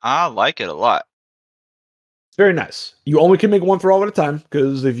 I like it a lot. It's very nice. You only can make one thrall at a time,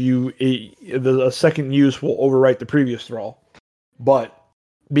 because if the second use will overwrite the previous thrall. But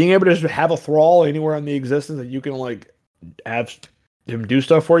being able to just have a thrall anywhere on the existence that you can like have him do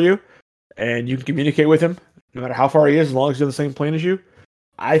stuff for you, and you can communicate with him no matter how far he is, as long as he's on the same plane as you,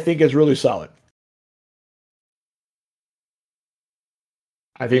 I think is really solid.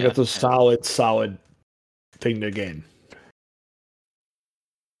 I think that's a solid thing to gain.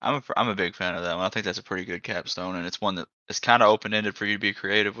 I'm a big fan of that one. I think that's a pretty good capstone, and it's one that is kind of open ended for you to be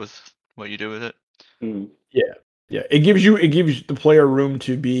creative with what you do with it. Yeah. It gives you the player room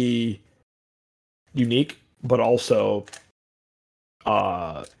to be unique, but also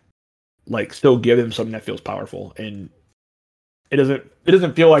like still give him something that feels powerful, and it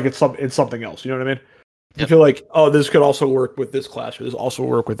doesn't feel like it's something else. You know what I mean? You feel like, oh, this could also work with this class, or this also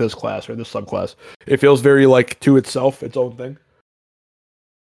work with this class or this subclass. It feels very like to itself, its own thing.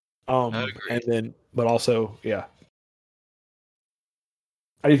 And then, but also, yeah.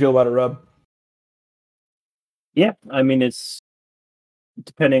 How do you feel about it, Rob? Yeah, I mean, it's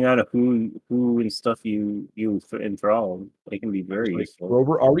depending on who and stuff you enthrall. They can be very useful.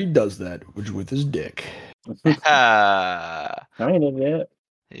 Grover already does that, which with his dick. Kind of it.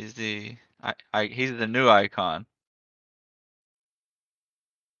 He's the new icon.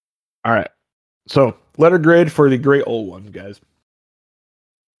 All right. So letter grade for the great old one, guys.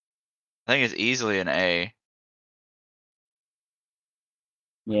 I think it's easily an A.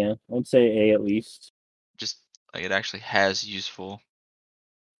 Yeah, I'd say A at least. Just like it actually has useful,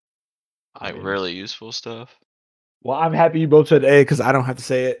 really useful stuff. Well, I'm happy you both said A because I don't have to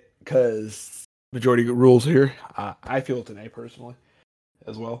say it because majority rules here. I feel it's an A personally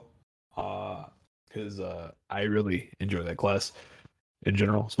as well because I really enjoy that class in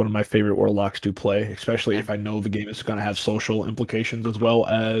general. It's one of my favorite warlocks to play, especially if I know the game is going to have social implications as well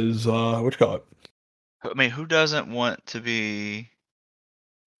as what you call it. I mean, who doesn't want to be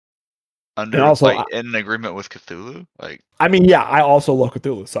in agreement with Cthulhu? Like, I mean, yeah, I also love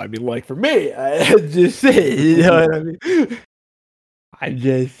Cthulhu, so I mean, like for me, I just say, you know what I mean? I'm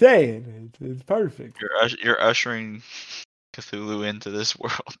just saying, it's perfect. You're ushering Cthulhu into this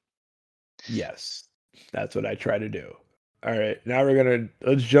world. Yes, that's what I try to do. All right, now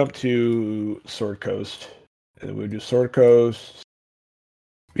let's jump to Sword Coast, and we'll do Sword Coast.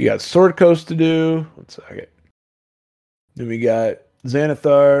 We got Sword Coast to do. 1 second. Then we got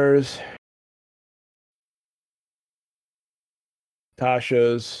Xanathars.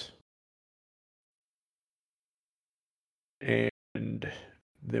 Tasha's, and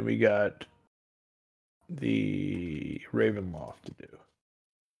then we got the Ravenloft to do.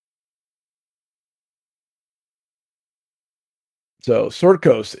 So Sword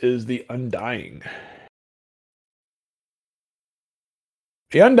Coast is the Undying.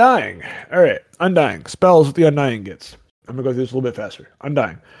 The Undying. All right, Undying. Spells what the Undying gets. I'm going to go through this a little bit faster.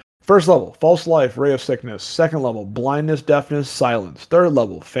 Undying. First level, False Life, Ray of Sickness. Second level, Blindness, Deafness, Silence. Third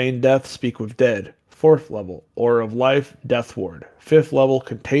level, Feign Death, Speak with Dead. Fourth level, Aura of Life, Death Ward. Fifth level,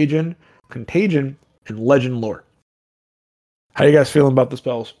 Contagion, and Legend Lore. How you guys feeling about the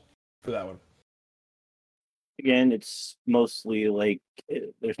spells for that one? Again, it's mostly like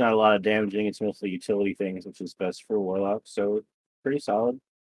there's not a lot of damaging. It's mostly utility things, which is best for Warlock. So pretty solid.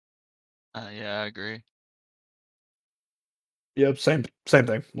 Yeah, I agree. Yep, same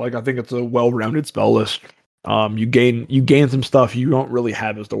thing. Like I think it's a well-rounded spell list. You gain some stuff you don't really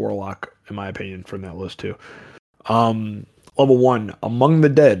have as the Warlock, in my opinion, from that list too. Level 1, Among the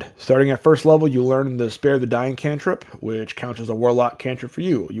Dead. Starting at first level, you learn the Spare the Dying cantrip, which counts as a Warlock cantrip for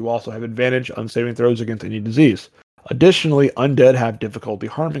you. You also have advantage on saving throws against any disease. Additionally, undead have difficulty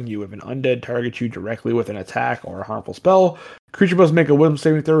harming you. If an undead targets you directly with an attack or a harmful spell, creature must make a wisdom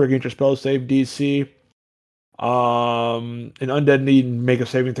saving throw against your spell save DC. An undead need make a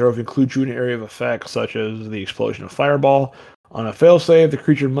saving throw if it includes you in an area of effect, such as the explosion of fireball. On a fail save, the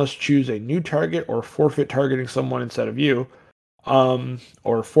creature must choose a new target or forfeit targeting someone instead of you.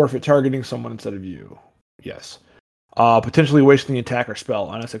 Or forfeit targeting someone instead of you. Yes. Potentially wasting the attack or spell.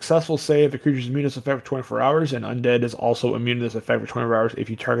 On a successful save, the creature is immune to this effect for 24 hours, and undead is also immune to this effect for 24 hours if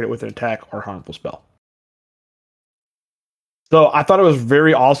you target it with an attack or harmful spell. So I thought it was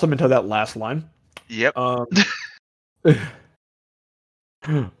very awesome until that last line. Yep.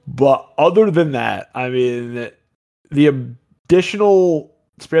 But other than that, I mean, the additional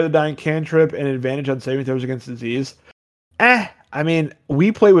Spare the Dying cantrip and advantage on saving throws against disease. I mean,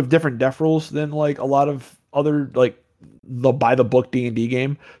 we play with different def rules than like a lot of other like the by the book D&D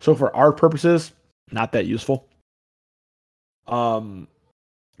game. So for our purposes, not that useful. For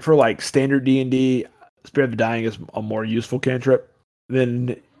like standard D&D, Spare the Dying is a more useful cantrip than,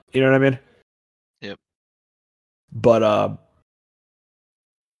 you know what I mean? Yep. But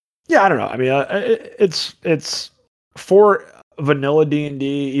yeah, I don't know. I mean, it's for vanilla D&D.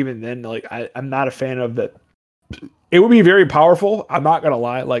 Even then, like I'm not a fan of that. It would be very powerful. I'm not gonna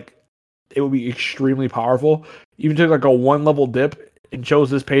lie. Like it would be extremely powerful. Even took like a 1 level dip and chose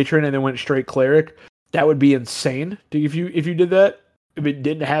this patron and then went straight cleric. That would be insane. If you did that, if it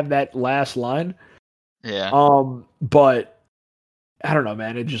didn't have that last line. Yeah. But I don't know,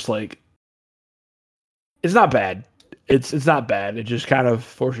 man. It just like it's not bad. It's not bad. It just kind of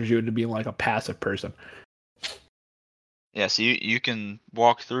forces you into being like a passive person. Yeah, so you can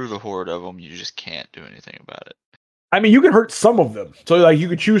walk through the horde of them, you just can't do anything about it. I mean, you can hurt some of them. So like you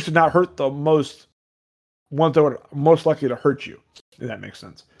could choose to not hurt the ones that would most likely to hurt you, if that makes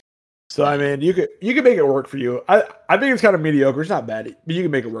sense. So I mean, you could make it work for you. I think it's kind of mediocre. It's not bad, but you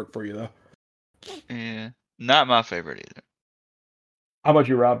can make it work for you though. Yeah, not my favorite either. How about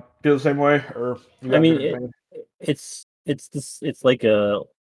you, Rob? Feel the same way, or I mean, it's like a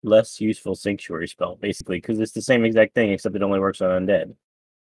less useful sanctuary spell basically because it's the same exact thing except it only works on undead.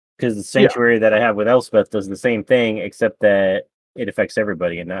 Because the sanctuary that I have with Elspeth does the same thing except that it affects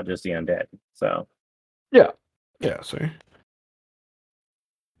everybody and not just the undead. So yeah. See,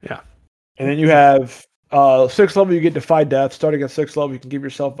 yeah, and then you have 6th level. You get Defy Death. Starting at 6th level, you can give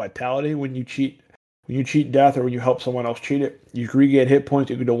yourself Vitality when you cheat. When you cheat death or when you help someone else cheat it, you can regain hit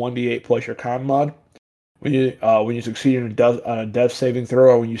points equal to 1d8 plus your con mod. When you succeed in a death saving throw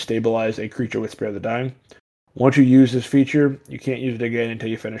or when you stabilize a creature with Spare the Dying. Once you use this feature, you can't use it again until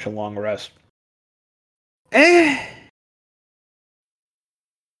you finish a long rest. I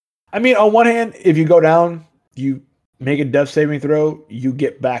mean, on one hand, if you go down, you make a death saving throw, you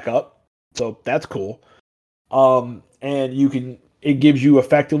get back up. So that's cool. And it gives you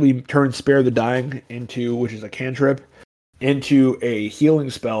effectively turn Spare the Dying into, which is a cantrip, into a healing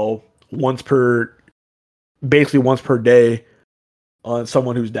spell once per day on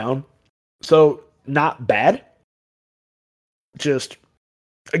someone who's down. So not bad. Just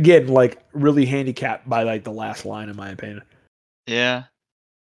again, like really handicapped by like the last line, in my opinion. Yeah.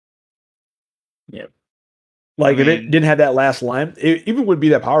 Yep. Like if it didn't have that last line, it even wouldn't be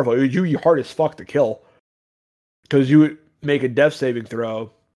that powerful. It would be hard as fuck to kill. Because you would make a death saving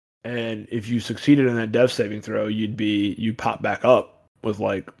throw, and if you succeeded in that death saving throw, you'd pop back up with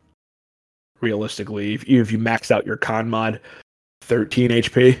like realistically, if you maxed out your con mod 13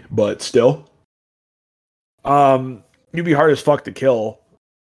 HP, but still. you'd be hard as fuck to kill.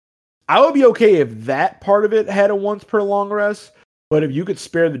 I would be okay if that part of it had a once per long rest, but if you could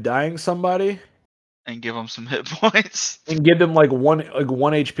spare the dying somebody and give them some hit points. and give them like one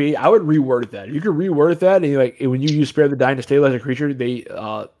HP, I would reword that. You could reword that, and like when you use spare the dying to stabilize a creature, they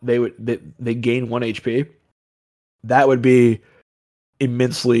gain 1 HP. That would be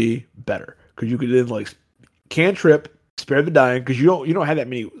immensely better because you could then like cantrip, spare the dying, because you don't have that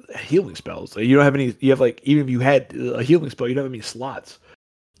many healing spells. You don't have any. You have like, even if you had a healing spell, you don't have any slots.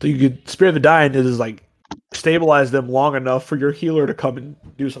 So you could spare the dying. It is like stabilize them long enough for your healer to come and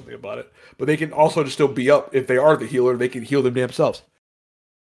do something about it. But they can also just still be up. If they are the healer, they can heal them damn selves.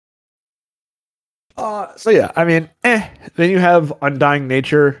 So yeah, I mean, Then you have Undying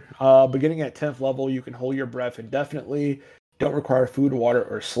Nature. Beginning at 10th level, you can hold your breath indefinitely. Don't require food, water,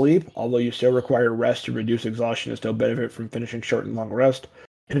 or sleep, although you still require rest to reduce exhaustion and still benefit from finishing short and long rest.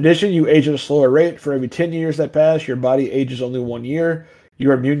 In addition, you age at a slower rate. For every 10 years that pass, your body ages only 1 year. You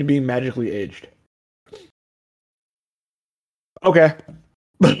are immune to being magically aged. Okay.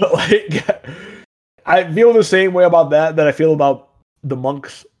 Like, I feel the same way about that I feel about the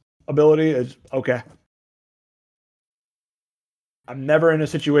monk's ability. Is okay. I'm never in a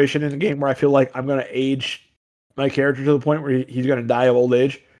situation in a game where I feel like I'm going to age my character to the point where he's going to die of old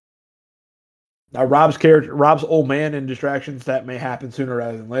age. Now, Rob's old man and distractions, that may happen sooner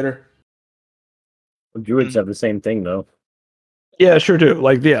rather than later. Druids have the same thing, though. Yeah, sure do.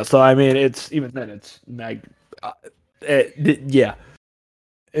 Like, yeah. So I mean, it's even then, it's like, yeah,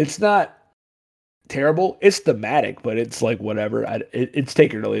 it's not terrible. It's thematic, but it's like whatever. It's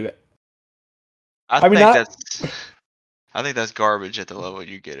take it or leave it. I think that's garbage at the level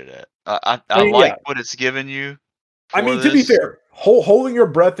you get it at. I mean, like yeah. what it's given you. I mean, to be fair, holding your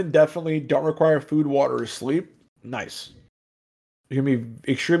breath indefinitely, don't require food, water, or sleep. Nice. It can be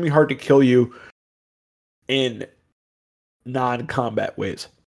extremely hard to kill you in non-combat ways,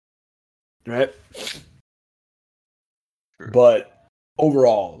 right? True. But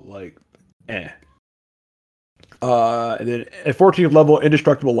overall, like, And then at 14th level,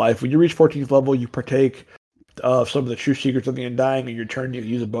 Indestructible Life. When you reach 14th level, you partake of some of the true secrets of the Undying. In your turn, you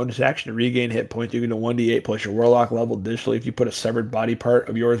use a bonus action to regain hit points. You can do 1d8 plus your Warlock level. Additionally, if you put a severed body part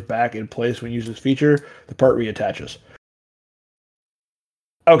of yours back in place when you use this feature, the part reattaches.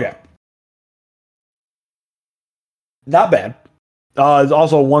 Okay. Not bad. It's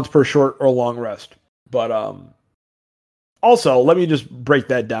also once per short or long rest. But also, let me just break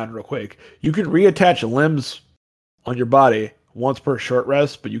that down real quick. You can reattach limbs on your body once per short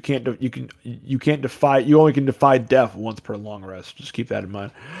rest, but you only can defy death once per long rest. Just keep that in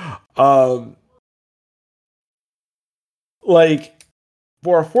mind. Like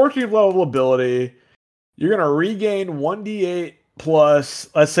for a 14th level ability, you're gonna regain 1d8 plus,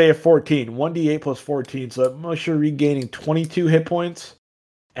 let's say a 14, 1d8 plus 14. So that most you're regaining 22 hit points,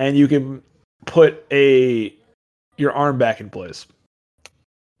 and you can put your arm back in place.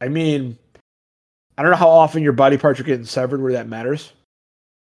 I mean, I don't know how often your body parts are getting severed where that matters.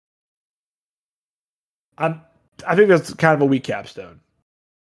 I think that's kind of a weak capstone.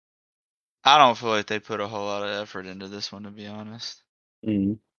 I don't feel like they put a whole lot of effort into this one, to be honest.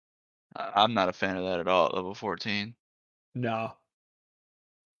 Mm. I'm not a fan of that at all at level 14. No.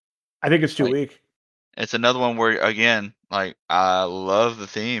 I think it's too weak. It's another one where, again, like, I love the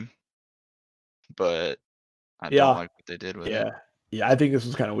theme, but I don't like what they did with it. Yeah, I think this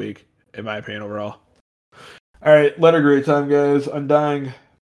is kind of weak, in my opinion, overall. All right, letter grade time, guys. Undying.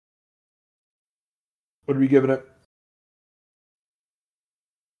 What are we giving it?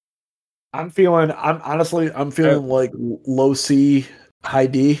 I'm feeling like low C, high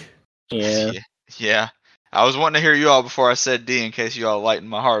D. Yeah. Yeah. I was wanting to hear you all before I said D in case you all lightened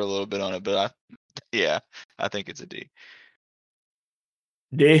my heart a little bit on it, but I think it's a D.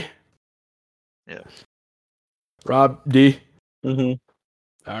 D? Yeah. Rob, D?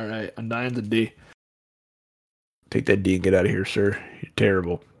 Mm-hmm. All right, Undying's a D. Take that D and get out of here, sir. You're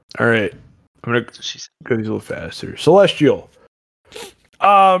terrible. All right. I'm going to go these a little faster. Celestial.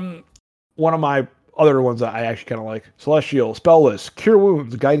 One of my other ones that I actually kind of like. Celestial. Spell list. Cure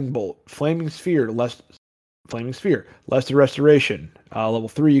Wounds. Guiding Bolt. Flaming Sphere. Less the Restoration. Level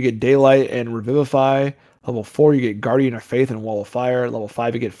 3, you get Daylight and Revivify. Level 4, you get Guardian of Faith and Wall of Fire. Level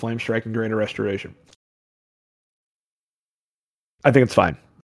 5, you get Flame Strike and Greater Restoration. I think it's fine.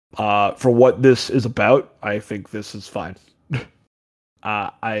 For what this is about, I think this is fine.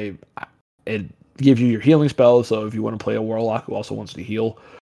 It gives you your healing spells, so if you want to play a Warlock who also wants to heal,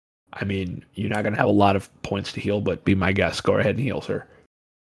 I mean, you're not going to have a lot of points to heal, but be my guest. Go ahead and heal, sir.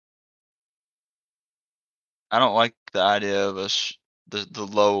 I don't like the idea of the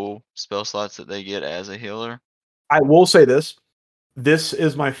low spell slots that they get as a healer. I will say this. This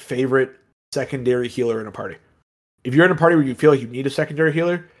is my favorite secondary healer in a party. If you're in a party where you feel like you need a secondary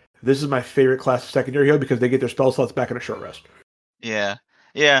healer, this is my favorite class of secondary healer because they get their spell slots back in a short rest. Yeah.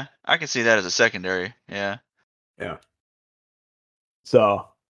 Yeah. I can see that as a secondary. Yeah. Yeah. So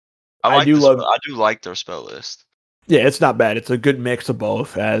I do love. I do like their spell list. Yeah, it's not bad. It's a good mix of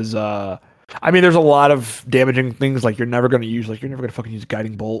both. As I mean, there's a lot of damaging things like you're never going to use. Like you're never going to fucking use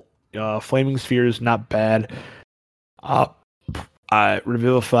Guiding Bolt. Flaming Sphere is not bad.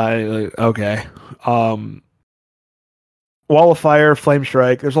 Revivify. Okay. Wall of Fire, Flame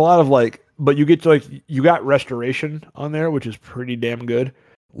Strike. There's a lot of like, but you get to like you got Restoration on there, which is pretty damn good.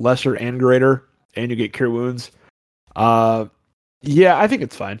 Lesser and greater, and you get Cure Wounds. Yeah, I think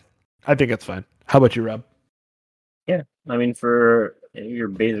it's fine. I think it's fine. How about you, Rob? Yeah, I mean, you're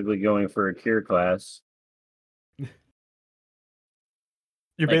basically going for a cure class. You're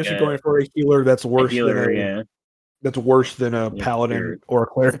Like basically going for a healer that's worse than a paladin cure or a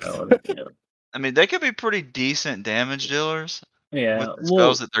cleric. paladin, yeah. I mean, they could be pretty decent damage dealers Yeah, with the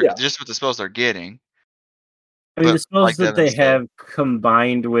spells that they're yeah. just with the spells they're getting. I mean, But the spells like that that they instead. have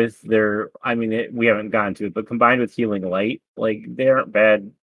combined with their, I mean, we haven't gotten to it, but combined with Healing Light, like they aren't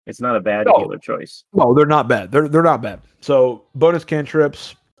bad. It's not a bad No. healer choice. No, they're not bad. They're not bad. So bonus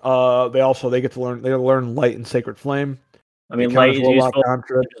cantrips. They get to learn Light and Sacred Flame. I mean, It Light counters is Warlock useful.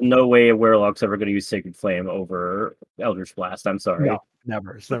 cantrip. There's no way a Warlock's ever going to use Sacred Flame over Eldritch Blast. I'm sorry. No,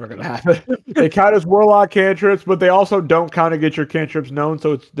 never. It's never going to happen. They count as Warlock cantrips, but they also don't count to get your cantrips known,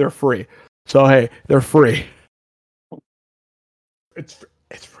 so they're free. So hey, they're free. It's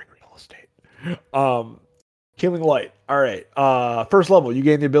free real estate. Healing Light. All right. First level, you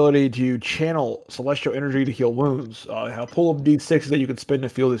gain the ability to channel celestial energy to heal wounds. Have a pool of D6 that you can spend to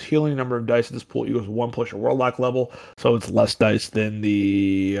feel this healing. Number of dice in this pool equals 1 plus your Warlock level, so it's less dice than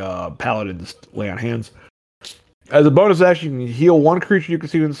the Paladins lay on hands. As a bonus action, you can heal one creature you can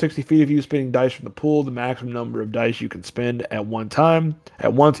see within 60 feet of you, spending dice from the pool. The maximum number of dice you can spend at once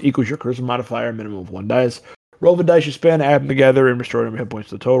equals your charisma modifier, minimum of 1 dice. Roll the dice you spend, add them together, and restore them hit points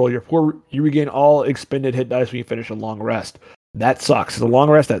to the total. You regain all expended hit dice when you finish a long rest. That sucks. It's a long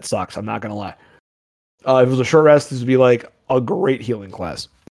rest, that sucks. I'm not going to lie. If it was a short rest, this would be like a great healing class.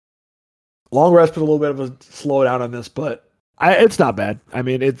 Long rest put a little bit of a slow down on this, but it's not bad. I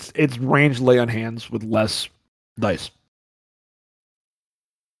mean, it's range lay on hands with less dice.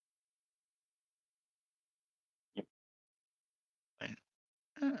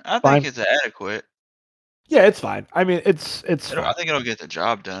 I Fine. think it's adequate. Yeah, it's fine. I mean, it's I fine. think it'll get the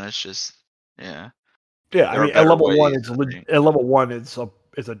job done. It's just, yeah. Yeah, I There are mean, at better level ways, one, I it's think. at level one, it's a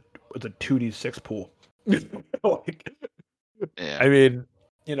 2d6 pool. Like, Yeah. I mean,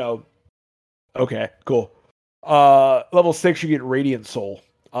 okay, cool. Level 6, you get Radiant Soul.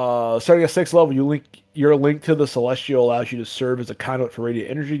 Starting at 6th level, your link to the Celestial allows you to serve as a conduit for radiant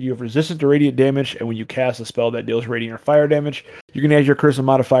energy. You have resistance to radiant damage, and when you cast a spell that deals radiant or fire damage, you can add your charisma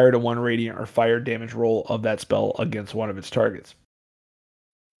modifier to 1 radiant or fire damage roll of that spell against one of its targets.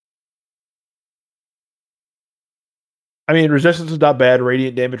 I mean, resistance is not bad.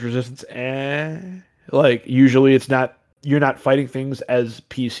 Radiant damage resistance, like usually it's not. You're not fighting things as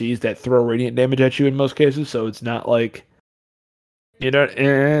PCs that throw radiant damage at you in most cases, so it's not like,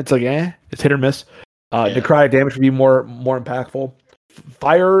 it's like it's hit or miss. Necrotic damage would be more impactful.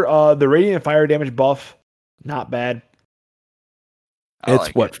 Fire, the radiant and fire damage buff, not bad. It's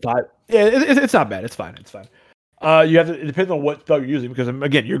like what, 5? Yeah, it's not bad. It's fine. It's fine. You have to. It depends on what spell you're using, because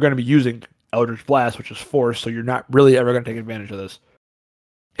again, you're going to be using Eldritch Blast, which is Force, so you're not really ever going to take advantage of this,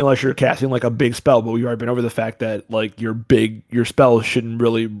 unless you're casting like a big spell. But we've already been over the fact that like your spells shouldn't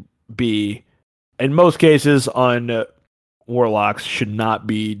really be, in most cases on Warlocks, should not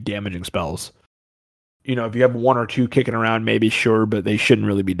be damaging spells. If you have 1 or 2 kicking around, maybe sure, but they shouldn't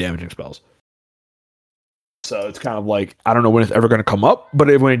really be damaging spells. So it's kind of like, I don't know when it's ever going to come up,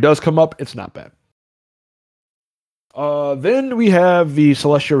 but when it does come up, it's not bad. Then we have the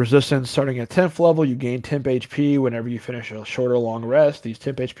Celestial Resistance. Starting at 10th level, you gain temp HP whenever you finish a short or long rest. These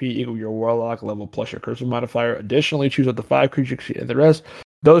temp HP equal your Warlock level plus your charisma modifier. Additionally, choose up to 5 creatures and the rest.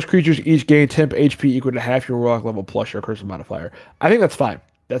 Those creatures each gain temp HP equal to half your Warlock level plus your charisma modifier. I think that's fine.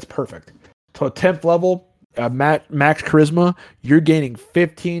 That's perfect. So 10th level, max charisma, you're gaining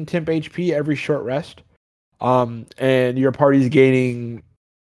 15 temp HP every short rest. And your party's gaining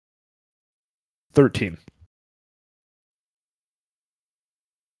 13.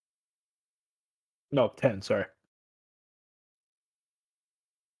 No, 10, sorry.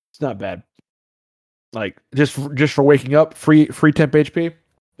 It's not bad. Like just for waking up, free temp HP.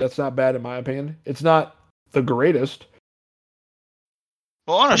 That's not bad in my opinion. It's not the greatest.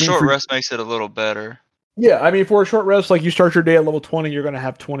 Well, on a short rest makes it a little better. Yeah, I mean, for a short rest, like you start your day at level 20, you're going to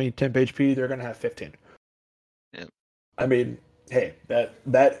have 20 temp HP. They're going to have 15. Yep. I mean, hey,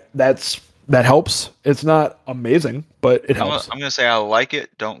 that helps. It's not amazing, but it helps. I'm gonna say I like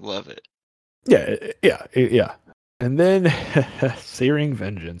it, don't love it. Yeah. And then Searing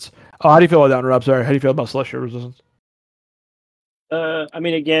Vengeance. Oh, how do you feel about that, Rob? Sorry, how do you feel about Celestial Resistance? I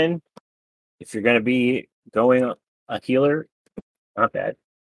mean, again, if you're gonna be going a healer, not bad.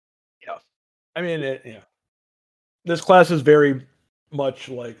 Yeah. I mean, this class is very much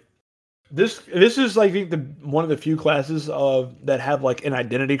like this. This is, I think, one of the few classes that have like an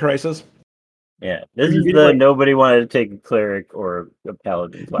identity crisis. Yeah, this You is get, the like- nobody wanted to take a cleric or a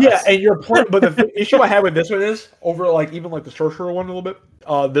paladin class. Yeah, and your point, but the issue I have with this one is over like even like the sorcerer one a little bit.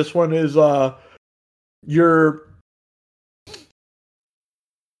 This one is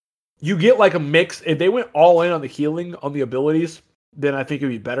you get like a mix. If they went all in on the healing on the abilities, then I think it'd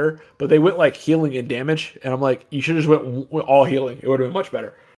be better. But they went like healing and damage, and I'm like, you should just went all healing. It would have been much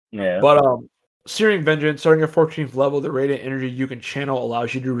better. Yeah. But Searing Vengeance, starting at 14th level, the radiant energy you can channel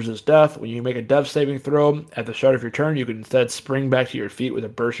allows you to resist death. When you make a death saving throw at the start of your turn, you can instead spring back to your feet with a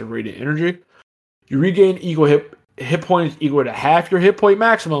burst of radiant energy. You regain equal hit points equal to half your hit point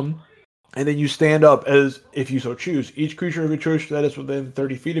maximum, and then you stand up as if you so choose. Each creature of your choice that is within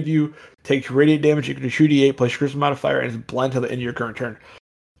 30 feet of you takes radiant damage equal to 2d8 plus your charisma modifier and is blind till the end of your current turn.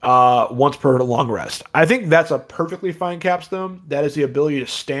 Once per long rest. I think that's a perfectly fine capstone. That is the ability to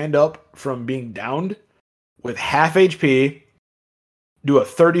stand up from being downed with half HP, do a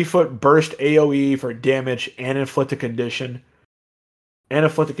 30-foot burst AoE for damage and inflict a condition.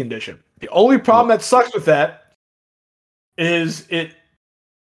 The only problem that sucks with that is it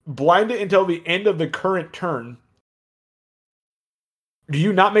blinded until the end of the current turn. Do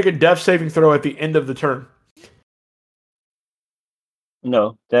you not make a death saving throw at the end of the turn?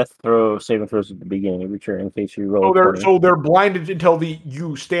 No, death throw saving throws at the beginning of your turn in case you roll. So they're blinded until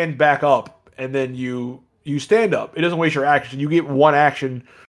you stand back up, and then you stand up. It doesn't waste your action. You get one action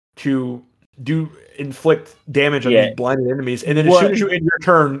to inflict damage on these blinded enemies, and then as soon as you end your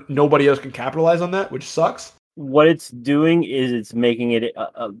turn, nobody else can capitalize on that, which sucks. What it's doing is it's making it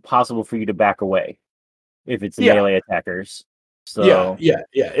possible for you to back away if it's melee attackers. So yeah.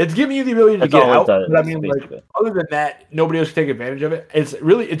 It's giving you the ability to get out. But I mean, like, other than that, nobody else can take advantage of it. I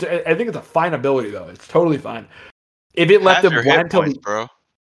think it's a fine ability though. It's totally fine. If it left them blind till bro.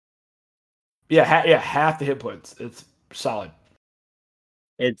 half the hit points. It's solid.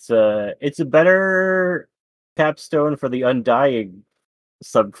 It's a better capstone for the Undying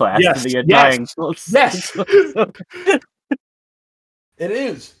subclass. Yes, The Undying. Yes. It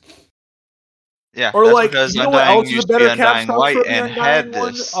is. Yeah, or like, because you know what else is a better capstone white for the and Undying had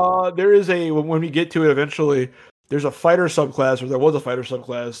one? this. There is when we get to it eventually, there's a fighter subclass, or there was a fighter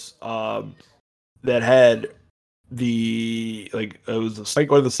subclass that had it was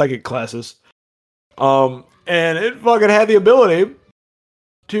one of the psychic classes, and it fucking had the ability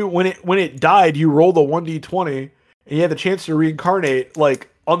to when it died, you rolled a 1d20, and you had the chance to reincarnate like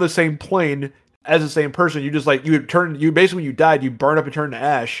on the same plane as the same person. You just like you basically when you died, you burn up and turn to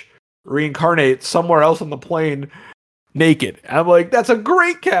ash. Reincarnate somewhere else on the plane naked. I'm like, that's a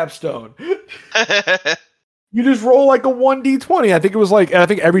great capstone. You just roll like a 1d20. I think it was like, and I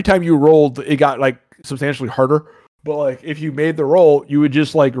think every time you rolled, it got like substantially harder. But like, if you made the roll, you would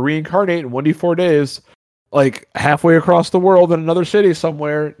just like reincarnate in 1d4 days, like halfway across the world in another city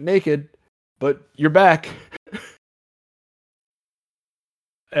somewhere, naked, but you're back.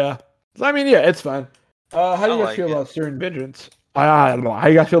 Yeah. I mean, yeah, it's fine. How do you guys feel about Searing Vengeance? I don't know. How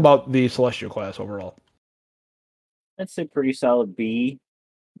do you guys feel about the Celestial class overall? That's a pretty solid B,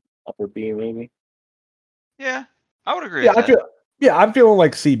 upper B maybe. Yeah, I would agree. With that. I'm feeling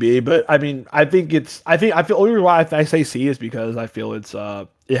like CB, but I mean, I feel only reason why I say C is because I feel it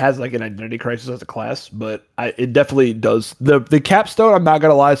has like an identity crisis as a class, but it definitely does the capstone. I'm not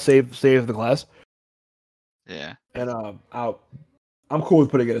gonna lie, save the class. Yeah, and I'm cool with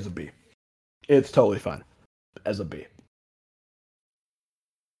putting it as a B. It's totally fine as a B.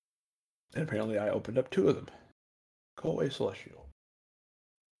 And apparently I opened up 2 of them. Go away, Celestial.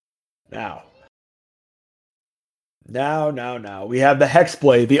 Now. We have the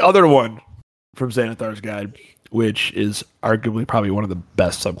Hexblade, the other one from Xanathar's Guide, which is arguably probably one of the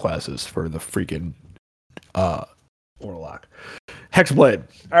best subclasses for the freaking Warlock. Hexblade.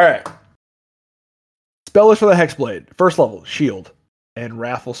 Alright. Spell is for the Hexblade. First level, Shield and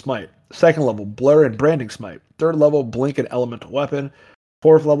Wrathful Smite. Second level, Blur and Branding Smite. Third level, Blink and Elemental Weapon.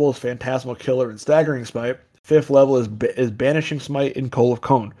 Fourth level is Phantasmal Killer and Staggering Smite. Fifth level is Banishing Smite and Cone of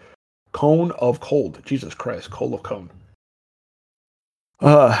Cone. Cone of Cold. Jesus Christ, Cone of Cone.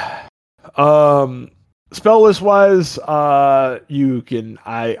 spell list wise, you can.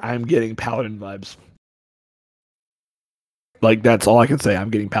 I'm getting paladin vibes. Like that's all I can say. I'm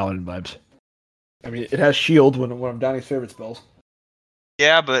getting paladin vibes. I mean, it has shield when I'm downing favorite spells.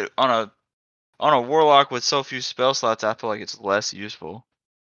 Yeah, but on a warlock with so few spell slots, I feel like it's less useful.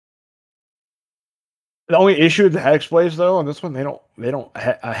 The only issue with the hexblades though, on this one, they don't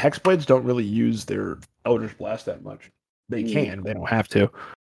hexblades don't really use their Eldritch Blast that much. They can, they don't have to.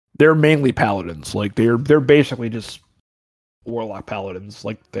 They're mainly paladins. Like they're basically just warlock paladins.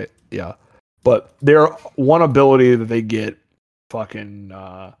 Like that, yeah. But their one ability that they get, fucking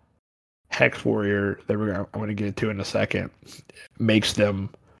Hex Warrior, that I'm going to get to in a second, makes them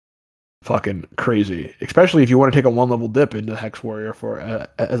fucking crazy. Especially if you want to take a 1-level dip into Hex Warrior for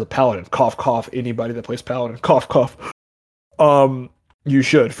as a paladin. Cough, cough. Anybody that plays paladin, cough, cough. You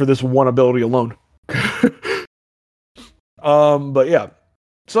should for this one ability alone. But yeah.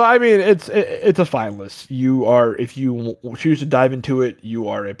 So I mean, it's a fine list. You are, if you choose to dive into it, you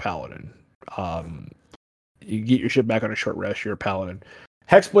are a paladin. You get your shit back on a short rest. You're a paladin.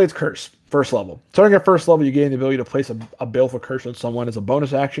 Hexblade's Curse, first level. Starting at first level, you gain the ability to place a baleful curse on someone as a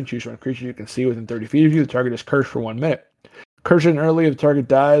bonus action. Choose one creature you can see within 30 feet of you. The target is cursed for 1 minute. Curse in early if the target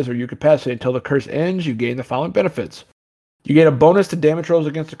dies or you capacitate until the curse ends. You gain the following benefits. You gain a bonus to damage rolls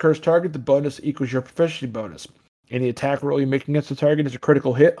against the cursed target. The bonus equals your proficiency bonus. Any attack roll you make against the target is a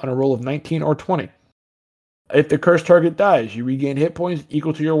critical hit on a roll of 19 or 20. If the cursed target dies, you regain hit points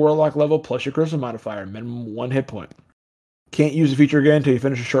equal to your warlock level plus your charisma modifier, minimum 1 hit point. Can't use the feature again until you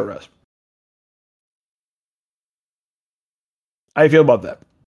finish a short rest. How do you feel about that?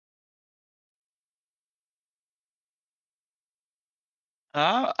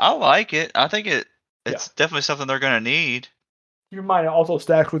 I like it. I think it's definitely something they're gonna need. Your mind also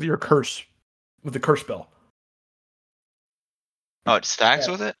stacks with your curse, with the curse spell. Oh, it stacks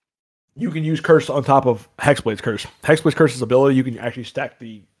with it? You can use curse on top of Hexblade's Curse. Hexblade's Curse's ability, you can actually stack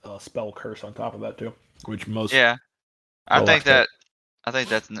the spell curse on top of that too, which most I think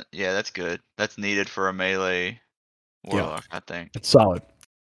that's good. That's needed for a melee warlock. I think it's solid.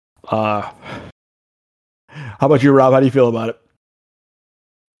 How about you, Rob? How do you feel about it?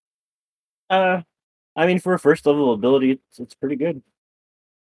 I mean, for a first level ability, it's pretty good.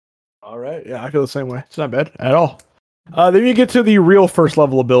 All right, yeah, I feel the same way. It's not bad at all. Then you get to the real first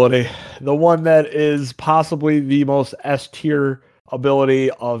level ability, the one that is possibly the most S tier ability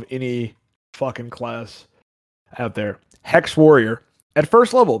of any fucking class out there. Hex Warrior. At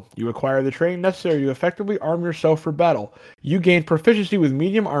first level, you acquire the training necessary to effectively arm yourself for battle. You gain proficiency with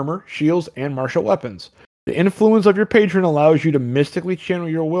medium armor, shields, and martial weapons. The influence of your patron allows you to mystically channel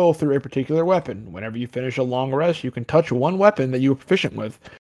your will through a particular weapon. Whenever you finish a long rest, you can touch one weapon that you are proficient with,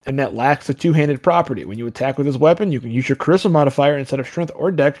 and that lacks the two-handed property. When you attack with this weapon, you can use your charisma modifier instead of strength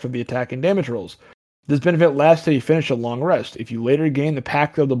or dex for the attack and damage rolls. This benefit lasts till you finish a long rest. If you later gain the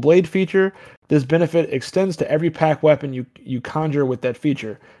Pact of the Blade feature, this benefit extends to every pack weapon you conjure with that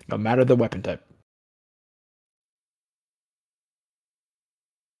feature, no matter the weapon type.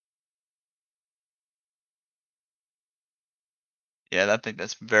 Yeah, I think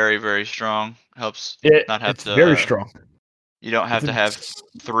that's very, very strong. Helps not have it's to. Very strong. You don't have to have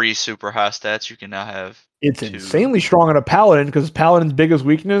 3 super high stats. You can now have. It's 2. insanely strong on a paladin because paladin's biggest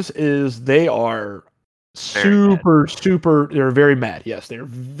weakness is they are super. They're very mad. Yes, they're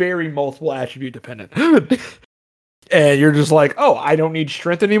very multiple attribute dependent. And you're just like, oh, I don't need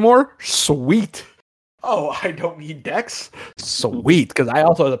strength anymore. Sweet. Oh, I don't need dex. Sweet. Because I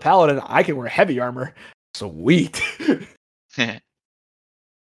also, as a paladin, I can wear heavy armor. Sweet.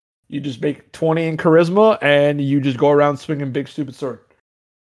 You just make 20 in charisma, and you just go around swinging big stupid sword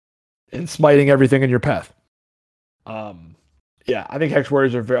and smiting everything in your path. Yeah, I think Hex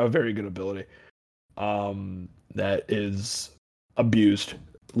Warriors are a very good ability. That is abused.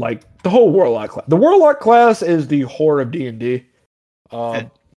 Like the whole Warlock class. The Warlock class is the whore of D&D.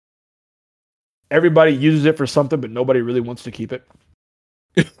 Everybody uses it for something, but nobody really wants to keep it.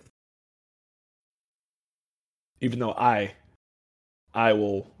 Even though I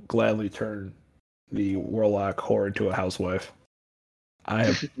will gladly turn the Warlock whore into a housewife.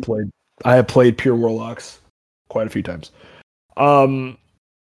 I have played pure Warlocks quite a few times.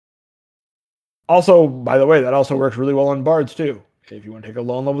 Also, by the way, that also works really well on Bards too. If you want to take a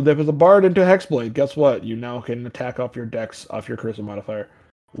lone level dip as a Bard into Hexblade, guess what? You now can attack off your dex, off your charisma modifier,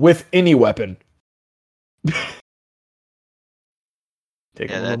 with any weapon.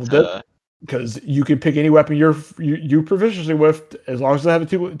 Take a lone level dip. Because you can pick any weapon you proficiency with, as long as they have a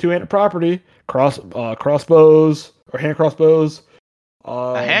two-handed property. Crossbows or hand crossbows.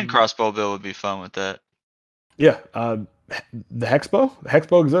 A hand crossbow build would be fun with that. Yeah, The Hexbow? The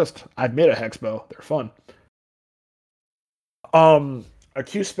Hexbow exists. I've made a Hexbow. They're fun.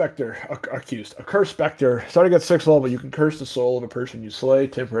 Accused Spectre, a Cursed Spectre. Starting at 6th level, you can curse the soul of a person you slay,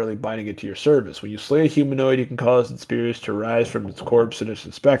 temporarily binding it to your service. When you slay a humanoid, you can cause its spirits to rise from its corpse and its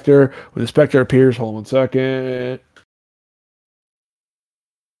Spectre. When the Spectre appears, hold on 1 second.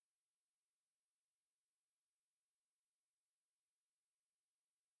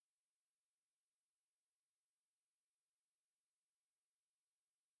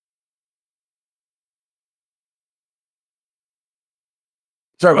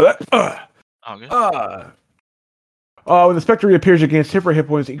 Sorry about that. Oh, good. When the Spectre reappears, against temporary hit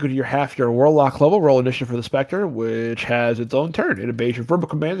points equal to half your Warlock level. Roll initiative for the Spectre, which has its own turn. It obeys your verbal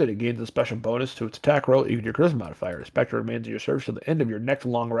commands and it gains a special bonus to its attack roll equal to your charisma modifier. The Spectre remains in your service till the end of your next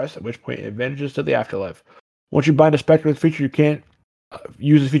long rest, at which point it advantages to the afterlife. Once you bind a Spectre with a feature, you can't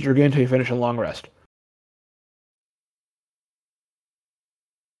use this feature again until you finish a long rest.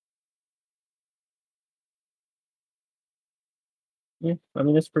 Yeah, I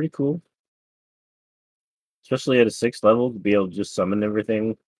mean, that's pretty cool. Especially at a 6th level to be able to just summon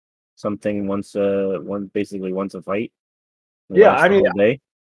something once a fight. Yeah, I mean, day.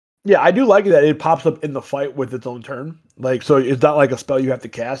 yeah, I do like that it pops up in the fight with its own turn. Like, so it's not like a spell you have to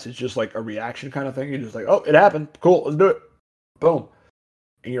cast. It's just like a reaction kind of thing. You're just like, oh, it happened. Cool, let's do it. Boom.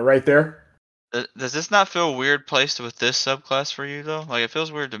 And you're right there. Does this not feel weird placed with this subclass for you though? Like it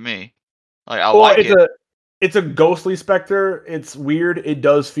feels weird to me. Like I like it. It's a ghostly specter. It's weird. It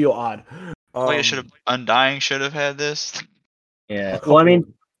does feel odd. Like it should have Undying should have had this. Yeah. Well, I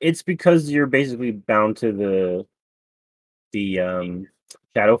mean, it's because you're basically bound to the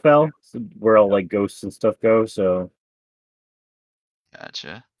Shadowfell, where all like ghosts and stuff go. So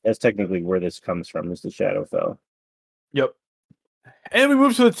Gotcha. that's technically where this comes from. Is the Shadowfell. Yep. And we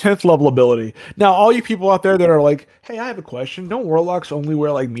move to the 10th level ability. Now, all you people out there that are like, hey, I have a question. Don't Warlocks only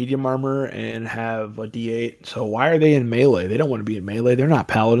wear like medium armor and have a D8? So why are they in melee? They don't want to be in melee. They're not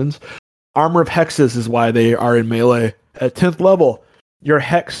paladins. Armor of Hexes is why they are in melee. At 10th level, your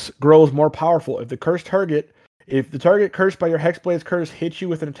Hex grows more powerful. If the target cursed by your Hexblade's curse hits you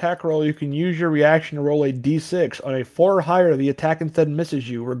with an attack roll, you can use your reaction to roll a D6. On a 4 or higher, the attack instead misses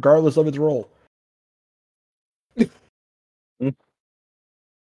you, regardless of its roll.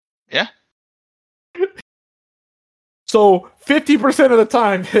 Yeah. So 50% of the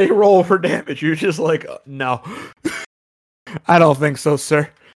time they roll for damage. You're just like, no. I don't think so, sir.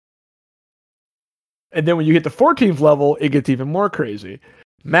 And then when you get to 14th level, it gets even more crazy.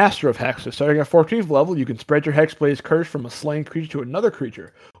 Master of Hexes. Starting at 14th level, you can spread your Hexblade's curse from a slain creature to another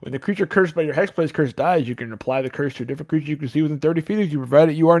creature. When the creature cursed by your Hexblade's curse dies, you can apply the curse to a different creature you can see within 30 feet of you,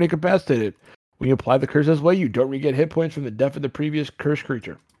 provided you aren't incapacitated. When you apply the curse this way, you don't re-get hit points from the death of the previous cursed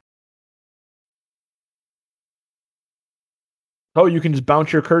creature. So you can just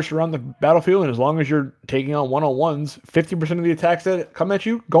bounce your curse around the battlefield, and as long as you're taking on one-on-ones, 50% of the attacks that come at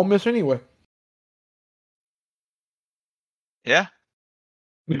you don't miss anyway. Yeah.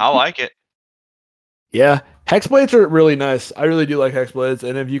 I like it. Yeah, Hexblades are really nice. I really do like Hexblades,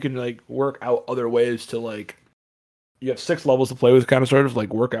 and if you can like work out other ways to like, you have 6 levels to play with, kind of sort of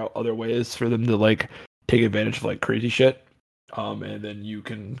like work out other ways for them to like take advantage of like crazy shit, and then you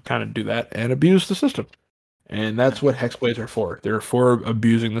can kind of do that and abuse the system, and that's what Hexblades are for. They're for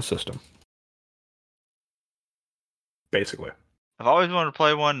abusing the system, basically. I've always wanted to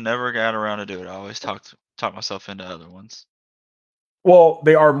play one, never got around to do it. I always talked myself into other ones. Well,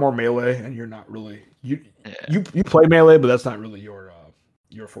 they are more melee, and you're not really you play melee, but that's not really your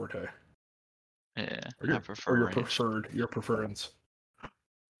forte. Yeah, Or I prefer your preference.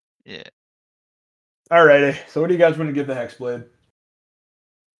 Yeah. Alrighty. So what do you guys want to give the Hexblade?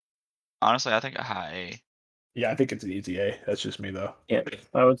 Honestly, I think a high A. Yeah, I think it's an easy A. That's just me though. Yeah,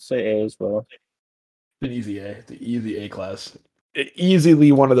 I would say A as well. An easy A. It's an easy A class.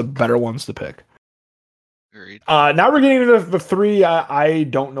 Easily one of the better ones to pick. Agreed. Now we're getting into the 3 I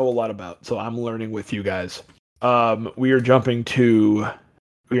don't know a lot about, so I'm learning with you guys. We are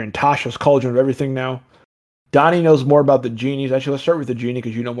in Tasha's Cauldron of Everything now. Donnie knows more about the genies. Actually, let's start with the genie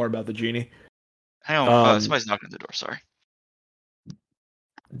because you know more about the genie. Hang on, somebody's knocking at the door. Sorry.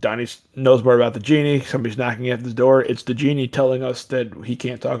 Donnie knows more about the genie. Somebody's knocking at the door. It's the genie telling us that he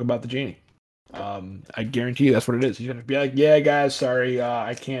can't talk about the genie. I guarantee you that's what it is. He's gonna be like, "Yeah, guys, sorry,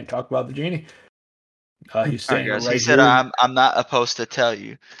 I can't talk about the genie." He's saying right, guys. right He said, here. "I'm not opposed to tell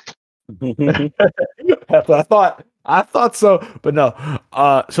you." That's what I thought. I thought so, but no.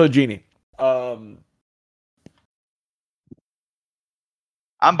 So genie. I'm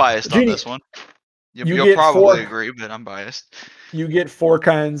biased on Genie- this one. You You'll get probably agree, but I'm biased. You get 4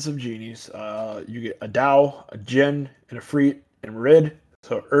 kinds of genies. You get a Dao, a Jin, and a Freet, and Rid.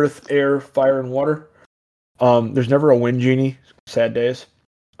 So earth, air, fire, and water. There's never a wind genie. Sad days.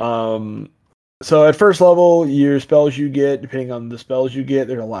 So at first level, your spells you get, depending on the spells you get,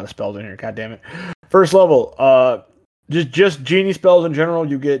 there's a lot of spells in here. God damn it. First level, just genie spells in general.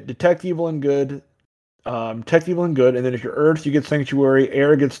 You get detect evil and good. Detect evil and good, and then if you're earth, you get sanctuary.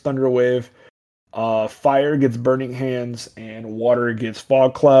 Air gets thunder wave. Fire gets burning hands, and water gets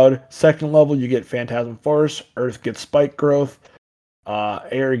fog cloud. Second level, you get phantasm force. Earth gets spike growth.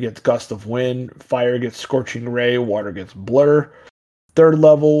 Air gets gust of wind. Fire gets scorching ray. Water gets blur. Third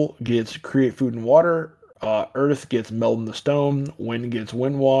level gets create food and water. Earth gets melt in the stone. Wind gets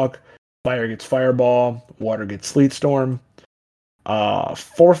wind walk. Fire gets fireball. Water gets sleet storm.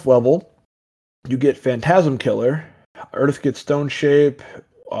 Fourth level, you get phantasm killer. Earth gets stone shape.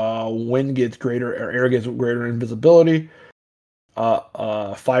 Wind gets greater, or air gets greater invisibility.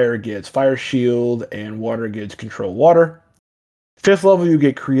 Fire gets fire shield, and water gets control water. Fifth level, you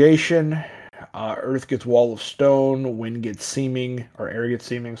get creation. Earth gets wall of stone. Wind gets seeming, or air gets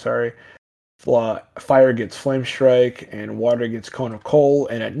seeming. Sorry. Fire gets flame strike, and water gets cone of coal.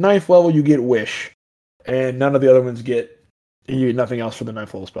 And at ninth level, you get wish, and none of the other ones get. You get nothing else for the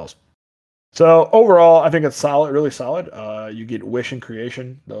ninth level spells. So overall, I think it's solid, really solid. You get wish and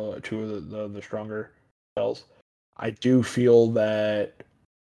creation, the two of the stronger spells. I do feel that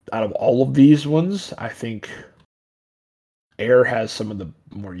out of all of these ones, I think air has some of the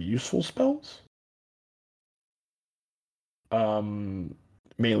more useful spells.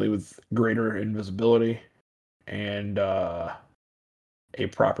 Mainly with greater invisibility and a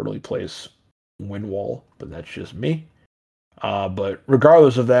properly placed wind wall, but that's just me. But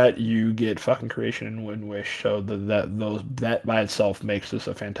regardless of that, you get fucking creation and wind wish, so that by itself makes this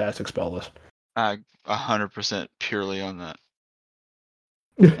a fantastic spell list. 100% purely on that.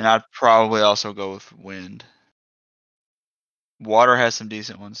 And I'd probably also go with wind. Water has some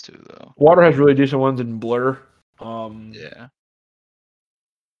decent ones too, though. Water has really decent ones in blur. Yeah.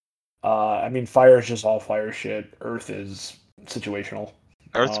 I mean, fire is just all fire shit. Earth is situational.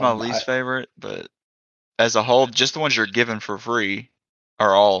 Earth's my least favorite, but as a whole, just the ones you're given for free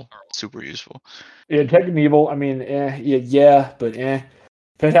are all super useful. Yeah, Detecting Evil, I mean, yeah, but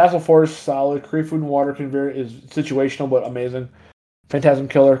Phantasmal Force, solid. Create Food and Water is situational, but amazing. Phantasm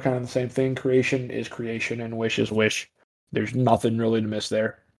Killer, kind of the same thing. Creation is creation, and Wish is wish. There's nothing really to miss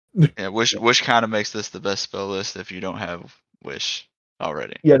there. Yeah, Wish kind of makes this the best spell list if you don't have Wish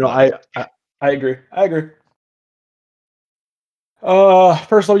already. Yeah, no, I agree.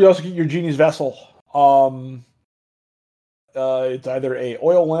 First of all, you also get your Genie's Vessel. It's either a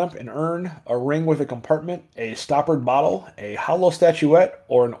oil lamp, an urn, a ring with a compartment, a stoppered bottle, a hollow statuette,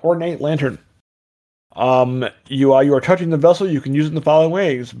 or an ornate lantern. You are touching the vessel. You can use it in the following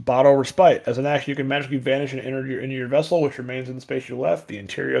ways: bottle respite. As an action, you can magically vanish and enter into your vessel, which remains in the space you left. The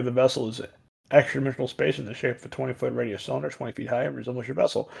interior of the vessel is extra-dimensional space in the shape of a 20-foot radius cylinder, 20 feet high, and resembles your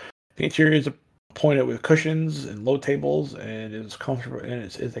vessel. The interior is appointed with cushions and low tables, and is comfortable. And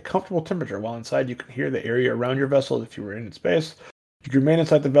it's a comfortable temperature. While inside, you can hear the area around your vessel as if you were in space. You can remain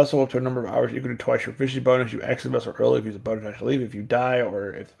inside the vessel up to a number of hours equal to twice your efficiency bonus. You exit the vessel early if you use a bonus to leave. If you die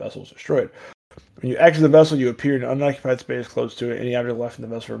or if the vessel is destroyed. When you exit the vessel, you appear in an unoccupied space close to it. Any object left in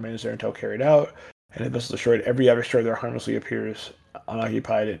the vessel remains there until carried out. And if the vessel is destroyed, every object destroyed there harmlessly appears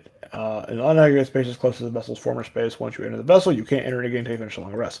unoccupied. An unoccupied space is close to the vessel's former space. Once you enter the vessel, you can't enter it again until you finish a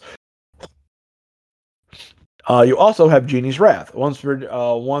long rest. You also have Genie's Wrath. Once during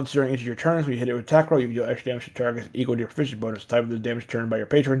each of your turns, when you hit it with attack roll, you can deal extra damage to targets equal to your proficiency bonus. The type of the damage turned by your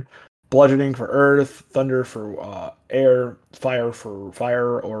patron. Bludgeoning for earth, thunder for air, fire for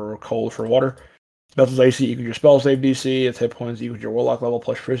fire, or cold for water. Vessel's AC equals your spell save DC. Its hit points equals your warlock level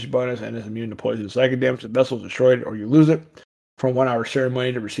plus proficiency bonus, and is immune to poison and psychic damage. The vessel is destroyed or you lose it. From 1 hour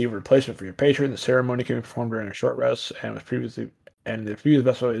ceremony to receive a replacement for your patron. The ceremony can be performed during a short rest, and the previous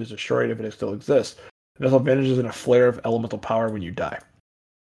vessel is destroyed if it still exists. The vessel vanishes in a flare of elemental power when you die.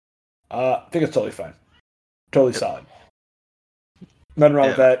 I think it's totally fine. Totally solid. Nothing wrong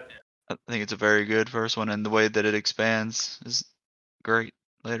with that. I think it's a very good first one, and the way that it expands is great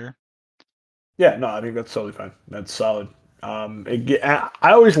later. Yeah, no, I think that's totally fine. That's solid. I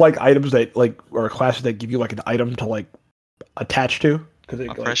always like items that or classes that give you like an item to attach to because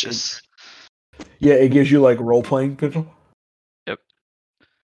Precious. It gives you role playing potential. Yep.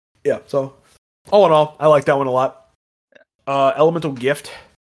 Yeah. So all in all, I like that one a lot. Elemental Gift.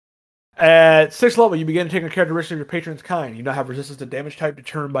 At 6th level, you begin to take a characteristic of your patron's kind. You now have resistance to damage type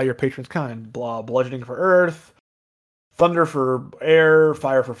determined by your patron's kind. Bludgeoning for earth, Thunder for air,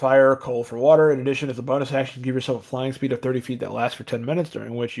 fire for fire, coal for water. In addition, as a bonus action, give yourself a flying speed of 30 feet that lasts for 10 minutes,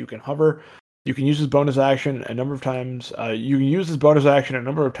 during which you can hover. You can use this bonus action a number of times. You can use this bonus action a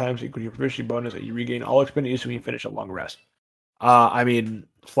number of times equal to your proficiency bonus, and you regain all expended use when you finish a long rest. I mean,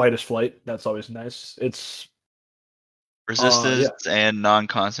 flight is flight. That's always nice. It's Resistance and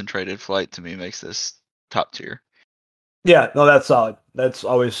non-concentrated flight to me makes this top tier. yeah, no, that's solid. That's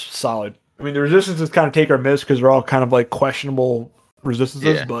always solid. I mean, the resistances kind of take or miss because they're all kind of like questionable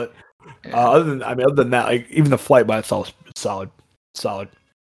resistances, Yeah. But Yeah. other than that, like even the flight by itself is solid.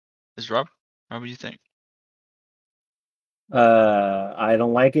 Is Rob? What do you think? I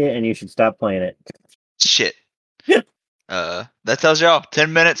don't like it, and you should stop playing it. Shit. That tells y'all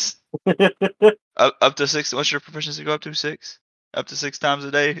 10 minutes up to 6. What's your proficiency go up to? 6? Up to 6 times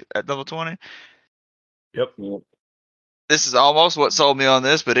a day at level 20? Yep. This is almost what sold me on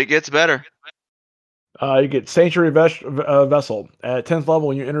this, but it gets better. You get Sanctuary Vessel. At 10th level,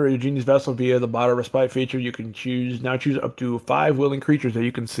 when you enter a genie's vessel via the Bottle Respite feature, you can choose up to 5 willing creatures that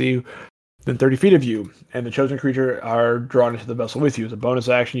you can see within 30 feet of you, and the chosen creature are drawn into the vessel with you. As a bonus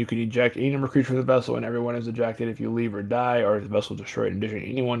action, you can eject any number of creatures from the vessel, and everyone is ejected if you leave or die, or if the vessel is destroyed. In addition,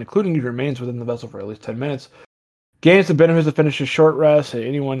 anyone, including you, remains within the vessel for at least 10 minutes. Gains the benefits of finish a short rest, and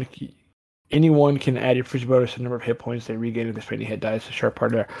anyone can add your proficiency bonus to the number of hit points they regain if they spend any hit dice. A sharp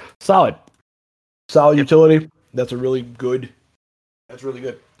part there. Solid utility. That's really good. A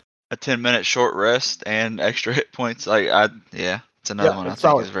 10-minute short rest and extra hit points. It's another one I think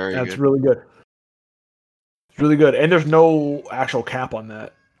solid. is very That's good. really good. It's really good, and there's no actual cap on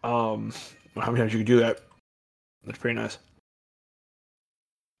that. How many times you can do that? That's pretty nice.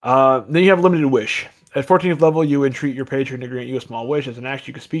 Then you have limited wish. At 14th level, you entreat your patron to grant you a small wish. As an action,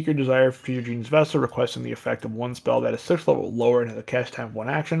 you can speak your desire for your genie's vessel, requesting the effect of one spell that is 6th level lower and has a cast time of 1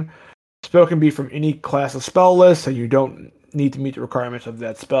 action. The spell can be from any class of spell list, and you don't need to meet the requirements of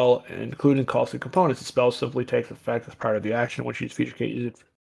that spell, including costly components. The spell simply takes effect as part of the action. Once you use feature, can't use it.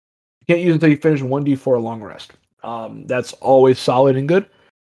 You can't use it until you finish 1d4 long rest. That's always solid and good.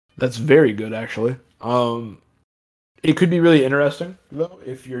 That's very good, actually. It could be really interesting though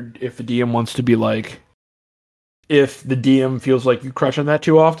if the DM wants to be like, if the DM feels like you crush on that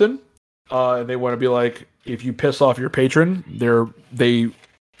too often, and they want to be like, if you piss off your patron, they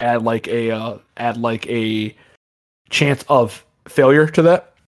add like a chance of failure to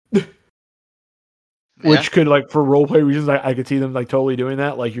that, which could, like, for roleplay reasons, I could see them like totally doing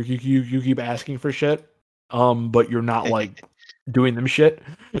that. Like you keep asking for shit, but you're not like doing them shit,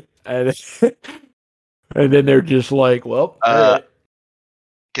 and and then they're just like, well, all right.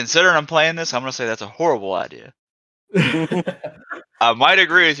 Considering I'm playing this, I'm gonna say that's a horrible idea. I might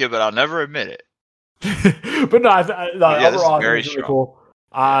agree with you, but I'll never admit it. But no, overall, very it's really strong. cool.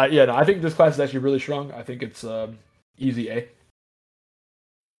 I think this class is actually really strong. I think it's easy A,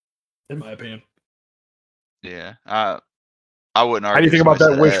 in my opinion. Yeah, I wouldn't argue. How do you think about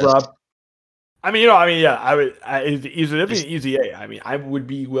that wish, S. Rob? I mean, I would. It's easy A. I mean, I would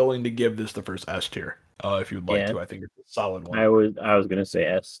be willing to give this the first S tier. If you'd like to, I think it's a solid one. I was gonna say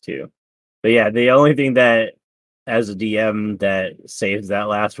S too, but yeah, the only thing that, as a DM, that saves that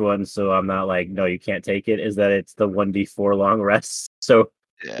last one, so I'm not like, no, you can't take it, is that it's the 1d4 long rest. So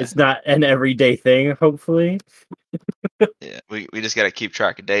it's not an everyday thing, hopefully. Yeah, we just got to keep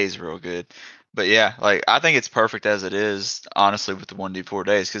track of days real good. But yeah, like, I think it's perfect as it is, honestly, with the 1d4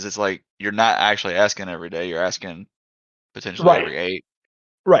 days, because it's like you're not actually asking every day, you're asking potentially every 8.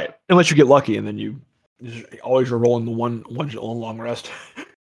 Right, unless you get lucky, and then you always are rolling the one long rest.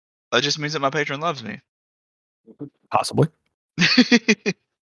 That just means that my patron loves me. Possibly.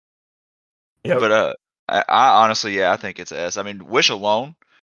 Yeah, but I honestly, I think it's S. I mean, wish alone,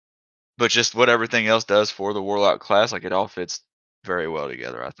 but just what everything else does for the Warlock class, like, it all fits very well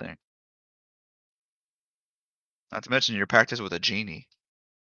together, I think. Not to mention your practice with a genie.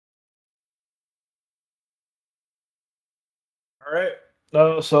 All right.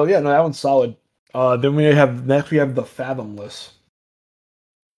 So yeah, no, that one's solid. Then we have the Fathomless.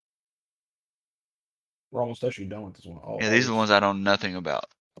 We're almost actually done with this one. Yeah, these are the ones I know nothing about.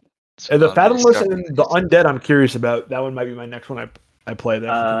 So And the I'm gonna Fathomless start and with the these. Undead, I'm curious about. That one might be my next one. I play that.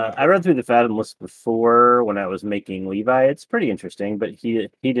 I read through the Fathomless before when I was making Levi. It's pretty interesting, but he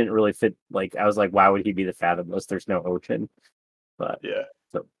didn't really fit. Like, I was like, why would he be the Fathomless? There's no ocean. But yeah.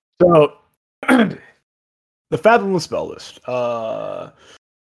 So the Fathomless spell list.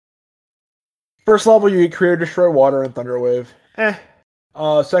 First level, you get Create or Destroy Water and Thunderwave.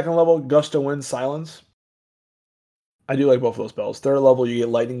 Second level, Gust of Wind, Silence. I do like both of those spells. Third level, you get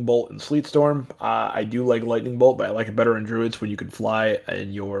Lightning Bolt and Sleet Storm. I do like Lightning Bolt, but I like it better in Druids when you can fly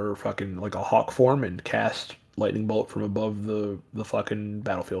in your fucking, like, a hawk form and cast lightning bolt from above the fucking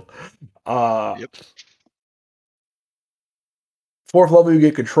battlefield. Yep. 4th level, you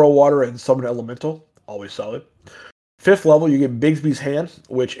get control water and summon elemental. Always solid. 5th level, you get Bigsby's hand,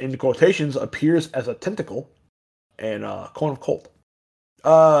 which in quotations appears as a tentacle, and Cone of Cold.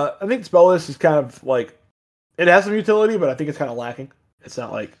 I think spell list is kind of like it has some utility, but I think it's kind of lacking. It's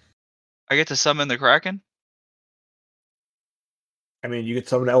not like I get to summon the Kraken. I mean, you could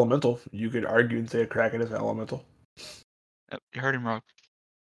summon an elemental. You could argue and say a Kraken is an elemental. Yep, you heard him wrong.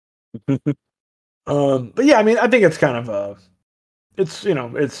 But yeah, I mean, I think it's kind of it's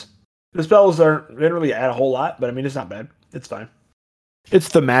the spells they didn't really add a whole lot, but I mean, it's not bad. It's fine. It's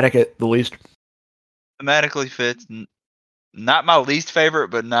thematic at the least. Thematically fits. Not my least favorite,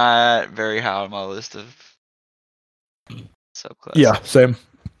 but not very high on my list of subclasses. Yeah, same.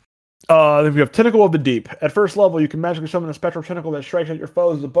 Then we have Tentacle of the Deep. At first level, you can magically summon a spectral tentacle that strikes at your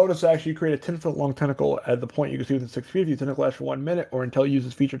foes. As a bonus action, you create a 10-foot long tentacle at the point you can see within 6 feet. The tentacle lasts for 1 minute, or until you use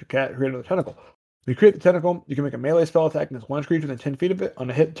this feature to create another tentacle. When you create the tentacle, you can make a melee spell attack against one creature within 10 feet of it. On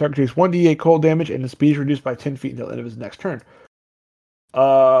a hit, the target takes 1d8 cold damage, and the speed is reduced by 10 feet until the end of his next turn.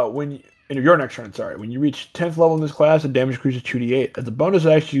 Your next turn, sorry. When you reach 10th level in this class, the damage increases 2d8. As a bonus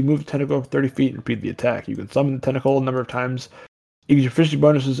action, you move the tentacle 30 feet and repeat the attack. You can summon the tentacle a number of times, use your efficiency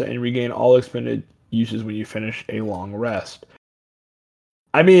bonuses, and regain all expended uses when you finish a long rest.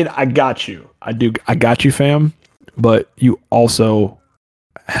 I mean, I got you. I got you, fam. But you also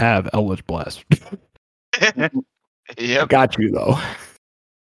have Eldritch Blast. Yep. I got you, though.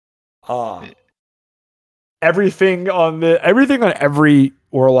 Everything on every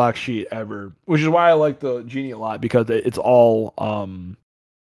Warlock sheet ever, which is why I like the Genie a lot, because it's all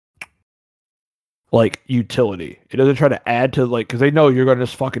like utility. It doesn't try to add to because they know you're gonna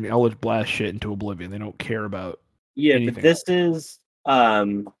just fucking Eldritch Blast shit into oblivion. They don't care about anything but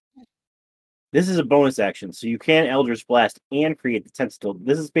this is a bonus action, so you can Eldritch Blast and create the tentacle.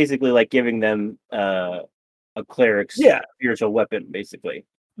 This is basically like giving them a cleric's spiritual weapon, basically.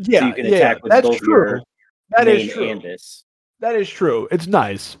 Yeah, so you can attack with both your main and this. That is true. It's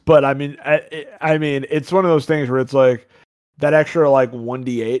nice, but I mean, it's one of those things where it's like that extra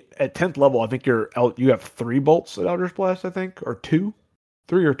 1d8 at 10th level. I think you have 3 bolts at Eldritch Blast. I think, or 2,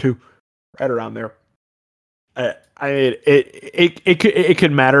 3 or 2, right around there. I mean, it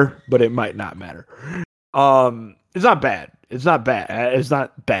could matter, but it might not matter. It's not bad. It's not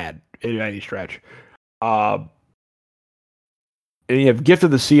bad in any stretch. And you have Gift of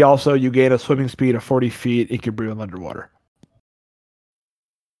the Sea. Also, you gain a swimming speed of 40 feet. It can breathe underwater.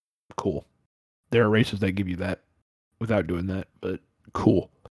 Cool. There are races that give you that without doing that, but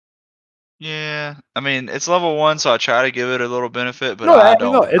cool. Yeah, I mean it's level 1, so I try to give it a little benefit, but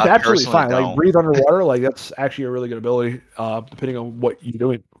it's absolutely fine. Breathe underwater, that's actually a really good ability, depending on what you're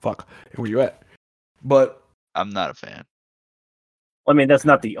doing. And where you at. But I'm not a fan. I mean, that's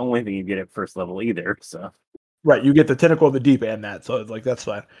not the only thing you get at first level either. So right, you get the Tentacle of the Deep and that, so it's that's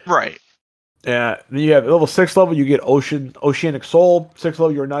fine. Right. Yeah, then you have level 6 level, you get Oceanic Soul. 6th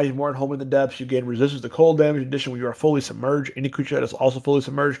level, you are now more at home in the depths. You gain resistance to cold damage. In addition, when you are fully submerged, any creature that is also fully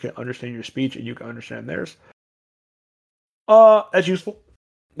submerged can understand your speech, and you can understand theirs. That's useful.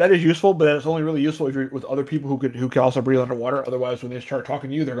 That is useful, but it's only really useful if you're with other people who can also breathe underwater. Otherwise, when they start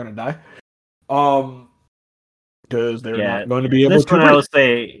talking to you, they're going to die. Because they're not going to be able to. This one, I would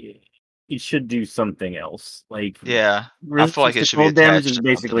say, it should do something else. I feel like it should be cold damage is to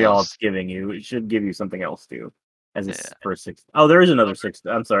basically all it's giving you. It should give you something else too, as its first 6. Oh, there is another 6.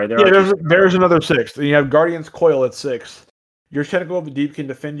 I'm sorry. There's another 6. You have Guardian's Coil at 6. Your Tentacle of the Deep can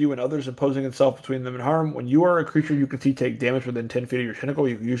defend you and others, imposing itself between them and harm. When you are a creature you can see take damage within 10 feet of your tentacle,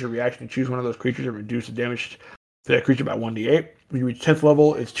 you can use your reaction to choose one of those creatures and reduce the damage to that creature by 1d8. When you reach 10th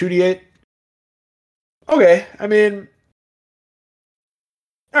level, it's 2d8. Okay, I mean,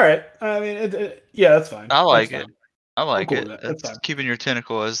 all right. I mean, yeah, that's fine. I like it. I like cool it. That's keeping your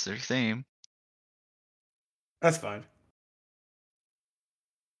tentacle as their theme. That's fine.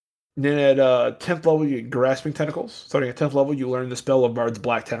 Then at 10th level, you get Grasping Tentacles. Starting at 10th level, you learn the spell of Bard's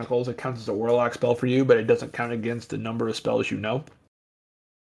Black Tentacles. It counts as a Warlock spell for you, but it doesn't count against the number of spells you know.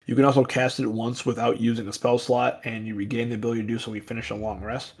 You can also cast it once without using a spell slot, and you regain the ability to do so when you finish a long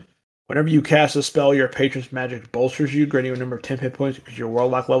rest. Whenever you cast a spell, your patron's magic bolsters you, granting you a number of 10 hit points because your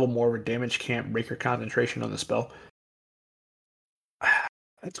Warlock level. More damage can't break your concentration on the spell.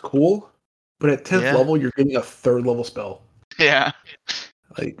 That's cool. But at 10th level, you're getting a 3rd level spell. Yeah.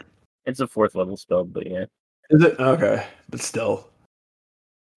 It's a 4th level spell, but yeah. Is it? Okay. But still.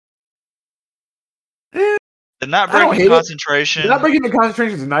 Not breaking concentration. Not breaking the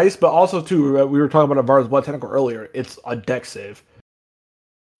concentration is nice, but also, too, we were talking about a Bard's Blood Tentacle earlier. It's a deck save.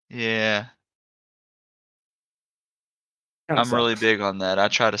 Yeah. Kinda I'm really sucks. big on that. I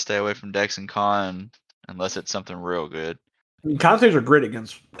try to stay away from Dex and Con unless it's something real good. I mean, con saves are great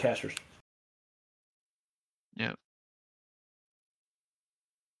against casters. Yep.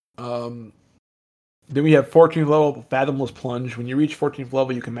 Then we have 14th level Fathomless Plunge. When you reach 14th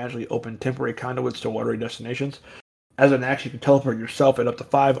level, you can magically open temporary conduits to watery destinations. As an action, you can teleport yourself and up to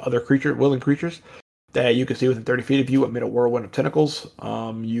 5 other willing creatures that you can see within 30 feet of you amid a whirlwind of tentacles.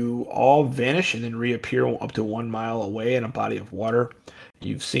 You all vanish and then reappear up to 1 mile away in a body of water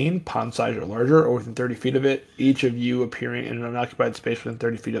you've seen, pond size or larger, or within 30 feet of it, each of you appearing in an unoccupied space within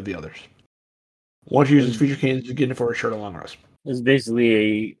 30 feet of the others. Once you use this feature, you can get it for a short or long rest. It's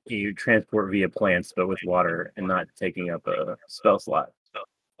basically a transport via plants, but with water and not taking up a spell slot.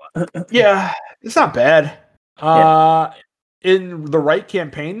 Yeah, it's not bad. In the right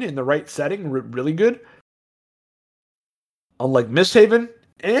campaign, in the right setting, really good. Unlike Misthaven,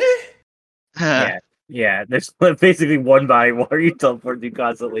 Yeah. There's basically one body of water you teleport to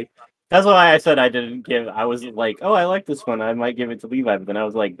constantly. That's why I said I didn't give. I was like, oh, I like this one. I might give it to Levi, but then I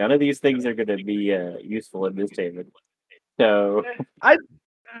was like, none of these things are going to be useful in this table. So,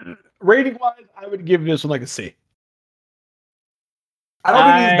 rating wise, I would give this one like a C. I don't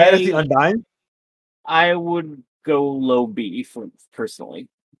think he's as bad as the Undying. I would go low B personally.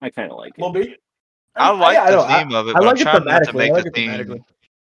 I kind of like it. Low B. I like the theme of it, but I'm trying not to make the theme.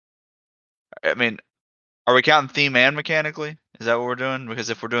 I mean, are we counting theme and mechanically? Is that what we're doing? Because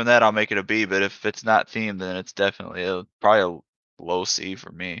if we're doing that, I'll make it a B. But if it's not themed, then it's definitely probably a low C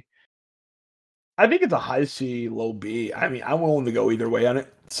for me. I think it's a high C, low B. I mean, I'm willing to go either way on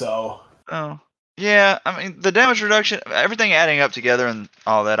it. So. Oh, yeah. I mean, the damage reduction, everything adding up together, and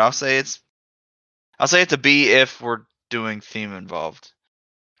all that. I'll say it's a B if we're doing theme involved.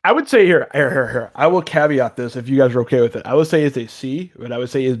 I would say here. I will caveat this if you guys are okay with it. I would say it's a C, but I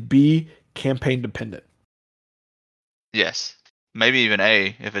would say it's B, campaign dependent. Yes. Maybe even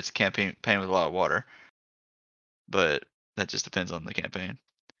A if it's a campaign with a lot of water. But that just depends on the campaign.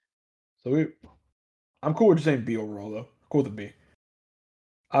 So I'm cool with just saying B overall, though. Cool with the B.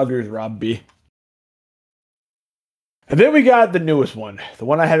 I agree with Rob, B. And then we got the newest one. The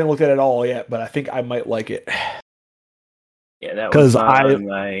one I haven't looked at all yet, but I think I might like it. Yeah, that was not on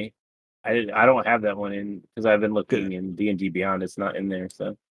my... I don't have that one in, because I've been looking in D&D Beyond. It's not in there,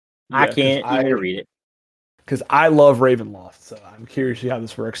 so yeah, I can't even read it. Because I love Ravenloft, so I'm curious to see how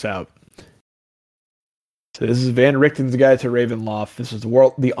this works out. So this is Van Richten's guide to Ravenloft. This is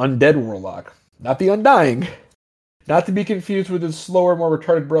the undead Warlock, not the Undying. Not to be confused with his slower, more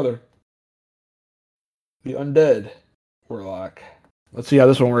retarded brother. The undead Warlock. Let's see how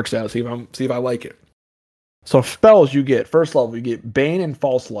this one works out. See if I like it. So spells you get, first level, you get Bane and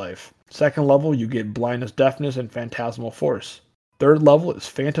False Life. Second level, you get Blindness, Deafness, and Phantasmal Force. Third level is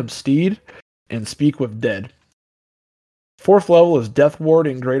Phantom Steed and Speak with Dead. Fourth level is Death Ward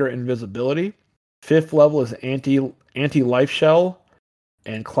and Greater Invisibility. Fifth level is Anti-Life Shell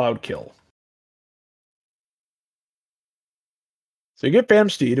and Cloud Kill. So you get Phantom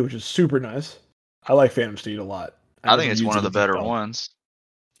Steed, which is super nice. I like Phantom Steed a lot. I think it's one of the better ones.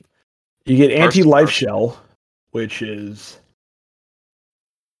 You get Anti-Life Shell, which is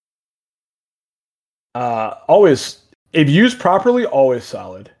always, if used properly, always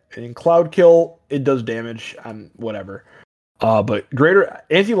solid. And in Cloud Kill, it does damage. Whatever. But Greater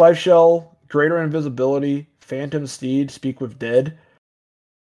Anti-Life Shell, Greater Invisibility, Phantom Steed, Speak with Dead,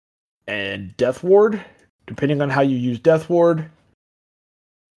 and Death Ward, depending on how you use Death Ward.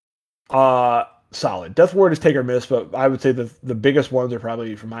 Solid. Death Ward is take or miss, but I would say the biggest ones are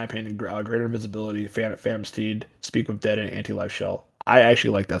probably, from my opinion, Greater Invisibility, Phantom Steed, Speak with Dead, and Anti-Life Shell. I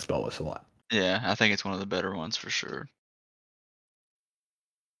actually like that spell list a lot. Yeah, I think it's one of the better ones for sure.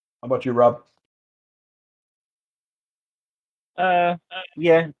 How about you, Rob? Yeah.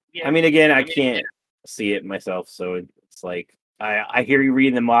 I mean, again, I can't see it myself, so it's like I hear you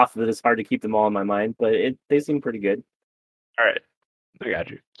reading them off, but it's hard to keep them all in my mind. But they seem pretty good. All right, I got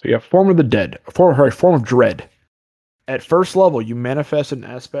you. So you have Form of the Dead, Form of Dread. At first level, you manifest an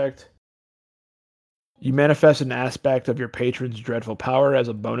aspect. You manifest an aspect of your patron's dreadful power. As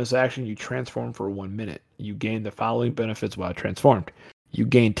a bonus action, you transform for 1 minute. You gain the following benefits while transformed. You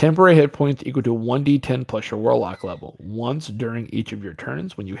gain temporary hit points equal to 1d10 plus your Warlock level. Once during each of your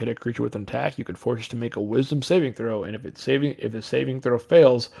turns, when you hit a creature with an attack, you can force it to make a Wisdom saving throw, and if the saving throw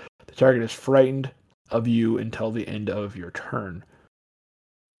fails, the target is frightened of you until the end of your turn.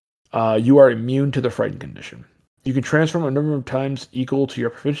 You are immune to the frightened condition. You can transform a number of times equal to your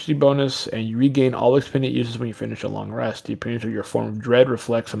proficiency bonus, and you regain all expended uses when you finish a long rest. The appearance of your Form of Dread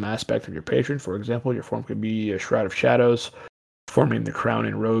reflects some aspect of your patron. For example, your form could be a Shroud of Shadows, forming the crown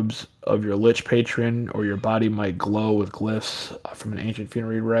and robes of your Lich patron, or your body might glow with glyphs from an ancient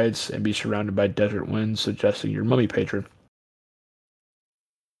funerary rites and be surrounded by desert winds, suggesting your mummy patron.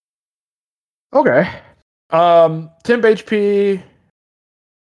 Okay. Temp HP,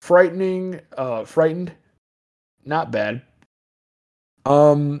 frightened, not bad.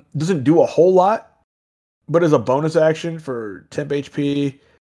 Doesn't do a whole lot, but as a bonus action for temp HP,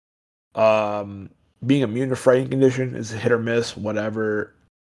 being immune to frightened condition is a hit or miss, whatever.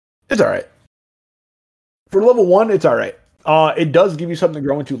 It's alright. For level 1, it's alright. It does give you something to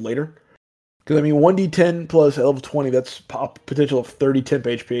grow into later. Because, I mean, 1d10 plus at level 20, that's a potential of 30 temp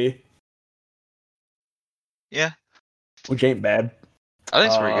HP. Yeah. Which ain't bad. I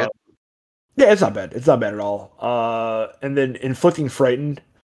think it's pretty good. Yeah, it's not bad. It's not bad at all. And then inflicting frightened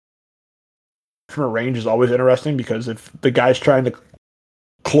from a range is always interesting, because if the guy's trying to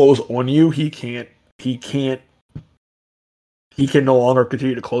close on you, he can no longer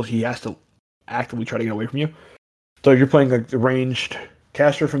continue to close. He has to actively try to get away from you. So if you're playing like the ranged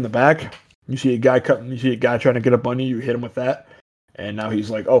caster from the back, you see a guy trying to get up on you, you hit him with that, and now he's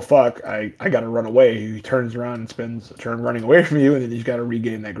like, oh fuck, I gotta run away. He turns around and spends a turn running away from you, and then he's gotta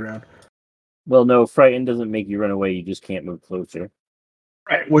regain that ground. Well, no, frightened doesn't make you run away, you just can't move closer.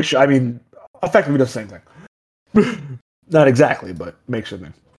 Right, which, I mean, effectively does the same thing. Not exactly, but makes a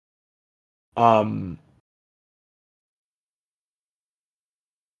thing.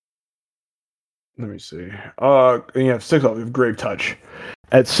 Let me see. And you have 6 level, you have Grave Touch.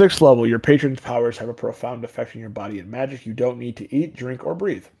 At 6th level, your patron's powers have a profound effect on your body and magic. You don't need to eat, drink, or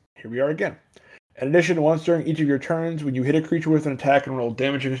breathe. Here we are again. In addition, once during each of your turns, when you hit a creature with an attack and roll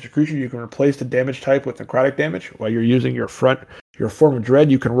damage against a creature, you can replace the damage type with necrotic damage. While you're using your form of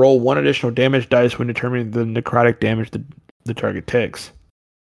dread, you can roll 1 additional damage dice when determining the necrotic damage the target takes.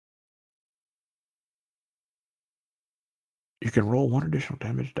 You can roll 1 additional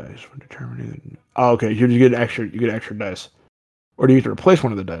damage dice when determining. Oh, okay. You get extra dice, or do you get to replace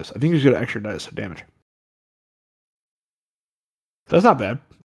one of the dice? I think you get extra dice of damage. That's not bad.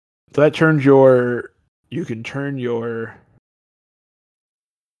 So that turns your. You can turn your.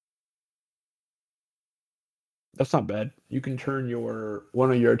 That's not bad. You can turn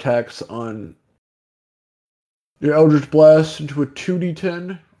one of your attacks on your Eldritch Blast into a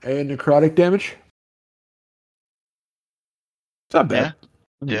 2d10 and necrotic damage. It's not bad.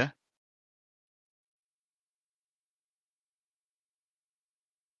 Yeah.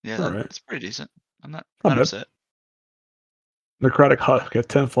 Yeah, that's pretty decent. I'm not upset. Necrotic Husk. At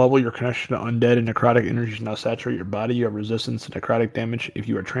 10th level, your connection to undead and necrotic energies now saturate your body. You have resistance to necrotic damage. If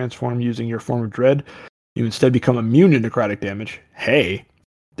you are transformed using your form of dread, you instead become immune to necrotic damage. Hey,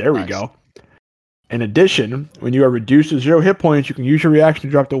 there we go. In addition, when you are reduced to 0 hit points, you can use your reaction to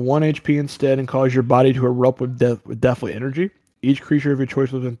drop to 1 HP instead and cause your body to erupt with deathly energy. Each creature of your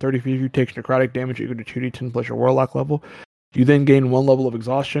choice within 30 feet of you takes necrotic damage equal to 2d10 plus your warlock level. You then gain 1 level of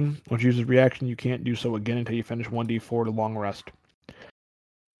exhaustion. Once you use this reaction, you can't do so again until you finish 1d4 to long rest.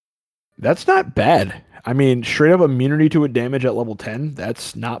 That's not bad. I mean, straight up immunity to a damage at level 10,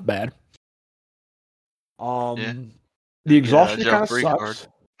 that's not bad. The exhaustion kind of sucks.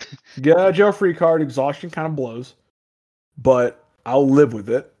 Get a jail free card. Exhaustion kind of blows, but I'll live with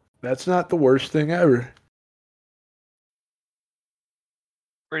it. That's not the worst thing ever.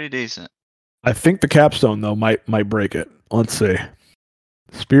 Pretty decent. I think the capstone though might break it. Let's see.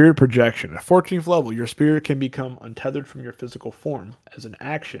 Spirit projection. At 14th level, your spirit can become untethered from your physical form. As an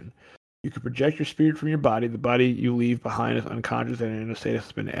action, you can project your spirit from your body. The body you leave behind is unconscious and in a state of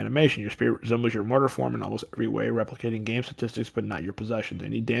suspended animation. Your spirit resembles your mortal form in almost every way, replicating game statistics but not your possessions.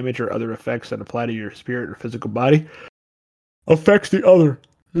 Any damage or other effects that apply to your spirit or physical body affects the other.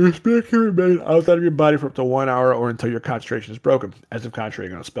 Your spirit can remain outside of your body for up to 1 hour or until your concentration is broken, as if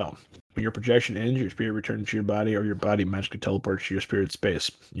concentrating on a spell. When your projection ends, your spirit returns to your body, or your body magically teleports to your spirit space.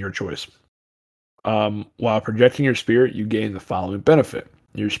 Your choice. While projecting your spirit, you gain the following benefit.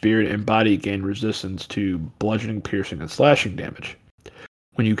 Your spirit and body gain resistance to bludgeoning, piercing, and slashing damage.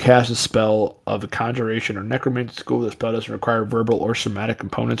 When you cast a spell of the conjuration or necromancy school, the spell doesn't require verbal or somatic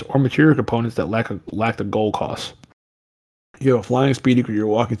components or material components that lack the goal cost. You have a flying speed equal to your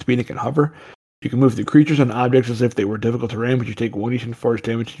walking speed and can hover. You can move through creatures and objects as if they were difficult terrain, but you take 1d10 force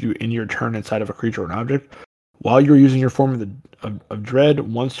damage to do in your turn inside of a creature or an object. While you're using your form of dread,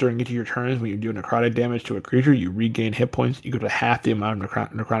 once during each of your turns, when you do necrotic damage to a creature, you regain hit points equal to half the amount of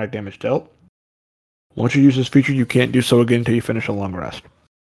necrotic damage dealt. Once you use this feature, you can't do so again until you finish a long rest.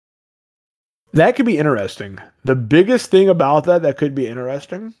 That could be interesting. The biggest thing about that could be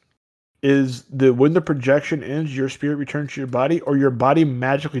interesting is when the projection ends, your spirit returns to your body, or your body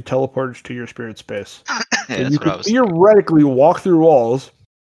magically teleports to your spirit space. Yeah, So that's you what I can was thinking. theoretically walk through walls,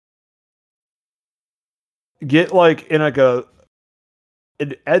 get like in like an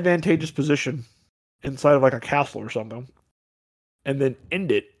advantageous position inside of like a castle or something, and then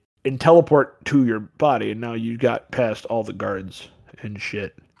end it and teleport to your body, and now you got past all the guards and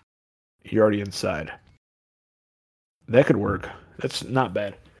shit. You're already inside. That could work. That's not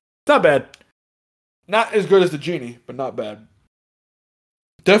bad. It's not bad. Not as good as the genie, but not bad.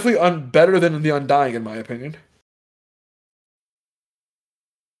 Definitely better than the Undying, in my opinion.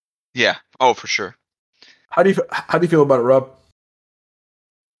 Yeah. Oh, for sure. How do you feel about it, Rob?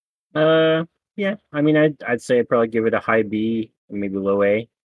 Yeah. I mean, I'd say I'd probably give it a high B, maybe low A.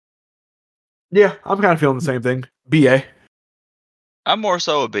 Yeah, I'm kind of feeling the same thing. BA. I'm more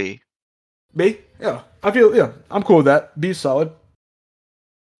so a B. B? Yeah. I'm cool with that. B's solid.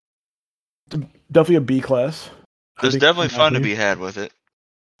 Definitely a B class. There's definitely fun to be had with it.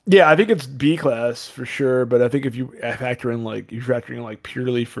 Yeah, I think it's B class for sure, but I think if you factor in like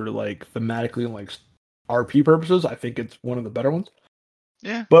purely for like thematically and like RP purposes, I think it's one of the better ones.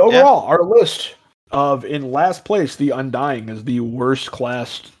 Yeah. But overall, our list of in last place, the Undying is the worst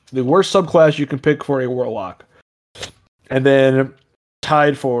subclass you can pick for a Warlock. And then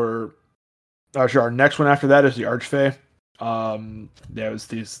tied for actually our next one after that is the Archfey. Our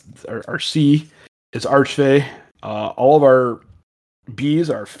C is Archfey. All of our B's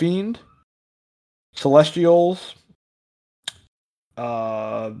are Fiend, Celestials,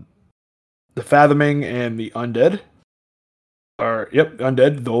 the Fathoming, and the Undead.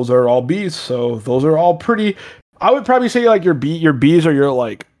 Undead. Those are all B's. So those are all pretty. I would probably say like your B's are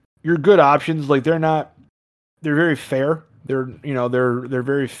your good options. Like they're very fair. They're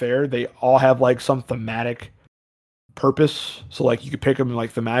very fair. They all have like some thematic purpose. So like you could pick them and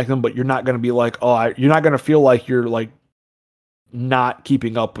like thematic them, but you're not gonna be like you're not gonna feel like you're like not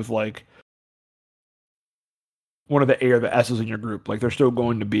keeping up with like one of the A or the S's in your group. Like they're still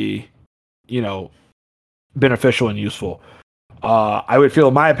going to be, beneficial and useful. I would feel,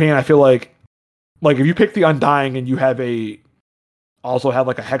 in my opinion, I feel like if you pick the Undying and you also have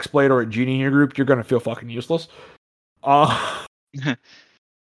like a Hexblade or a Genie in your group, you're gonna feel fucking useless. Because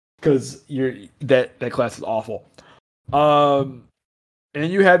that class is awful. And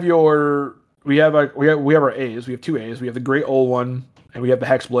you have we have our A's. We have two A's. We have the Great Old One, and we have the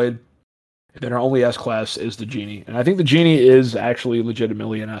Hexblade. And then our only S class is the Genie, and I think the Genie is actually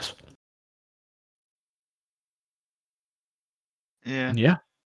legitimately an S. Yeah. And yeah,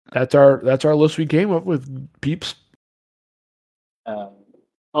 that's our list we came up with, peeps.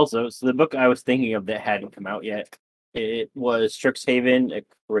 Also, so the book I was thinking of that hadn't come out yet, it was Strixhaven, a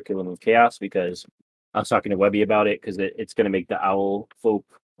Curriculum of Chaos, because I was talking to Webby about it, because it's going to make the owl folk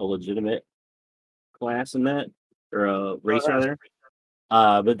a legitimate class in that, or a race rather.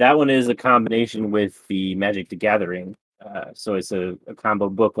 But that one is a combination with the Magic the Gathering. So it's a combo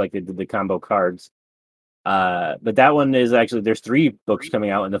book like they did the combo cards. But that one is actually, there's 3 books coming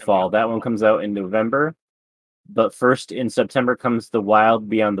out in the fall. That one comes out in November. But first in September comes The Wild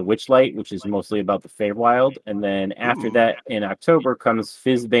Beyond the Witchlight, which is mostly about the Feywild. And then after that, in October, comes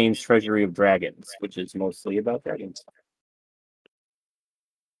Fizbane's Treasury of Dragons, which is mostly about dragons.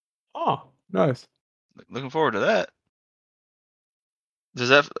 Oh, nice. Looking forward to that. Is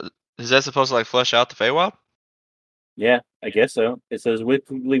that supposed to like flesh out the Feywild? Yeah, I guess so. It says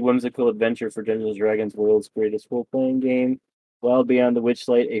wickedly whimsical adventure for Dungeons & Dragons World's greatest role-playing game. Wild Beyond the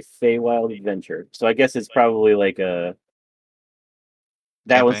Witchlight, a Feywild adventure. So I guess it's probably like that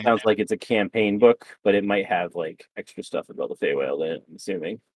one Campaign. sounds like it's a campaign book, but it might have like extra stuff about the Feywild in it, I'm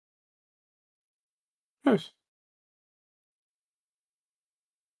assuming. Nice.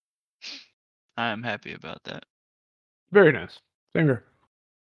 I am happy about that. Very nice. Same here.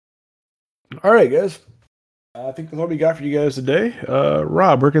 All right, guys. I think that's all we got for you guys today.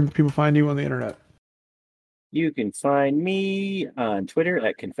 Rob, where can people find you on the internet? You can find me on Twitter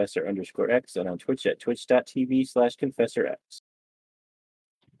at Confessor_X and on Twitch at twitch.tv/ConfessorX.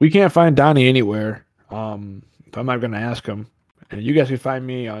 We can't find Donnie anywhere. I'm not going to ask him. And you guys can find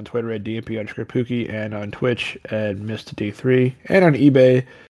me on Twitter at DMP_Pookie and on Twitch at Mist3 and on eBay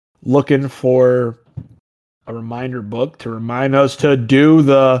looking for a reminder book to remind us to do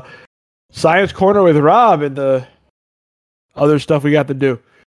the Science Corner with Rob and the other stuff we got to do.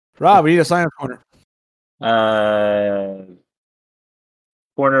 Rob, we need a Science Corner.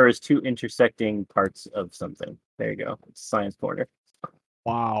 Corner is 2 intersecting parts of something. There you go. It's Science Corner.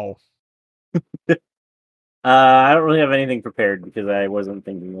 Wow. I don't really have anything prepared because I wasn't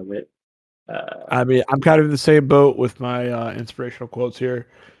thinking of it. I mean, I'm kind of in the same boat with my inspirational quotes here.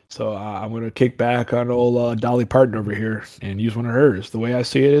 So I'm gonna kick back on old Dolly Parton over here and use one of hers. The way I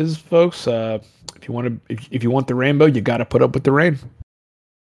see it is, folks, if you want the rainbow, you got to put up with the rain.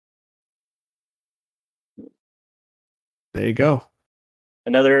 There you go.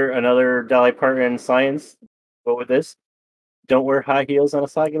 Another Dolly Parton science. What with this? Don't wear high heels on a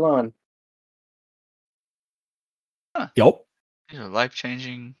soggy lawn. Yep. These are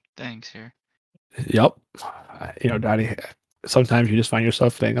life-changing things here. Yep. Donnie, sometimes you just find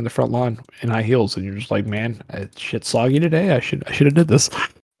yourself staying on the front lawn in high heels, and you're just like, man, shit's soggy today. I should have did this.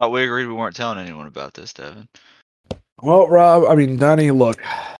 Oh, we agreed we weren't telling anyone about this, Devin. Well, Rob, Donnie, look.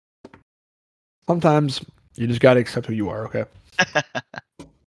 Sometimes you just got to accept who you are, okay?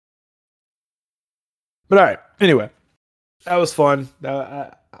 But all right. Anyway, that was fun.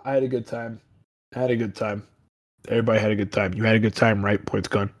 I had a good time. Everybody had a good time. You had a good time, right? Points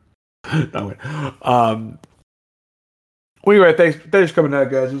gone. No, anyway, thanks for coming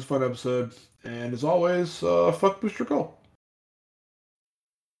out, guys. It was a fun episode. And as always, fuck Booster Gold.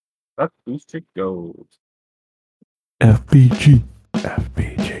 Fuck Booster Gold. FBG.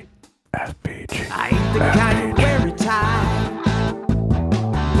 I ain't the kind to wear a tie,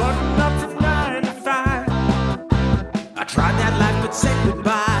 button up from 9 to 5. I tried that life but said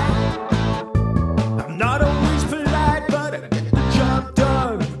goodbye. I'm not always polite, but I get the job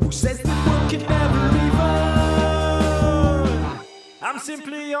done. Who says that work can never be fun? I'm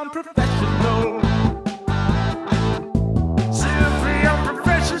simply unprepared.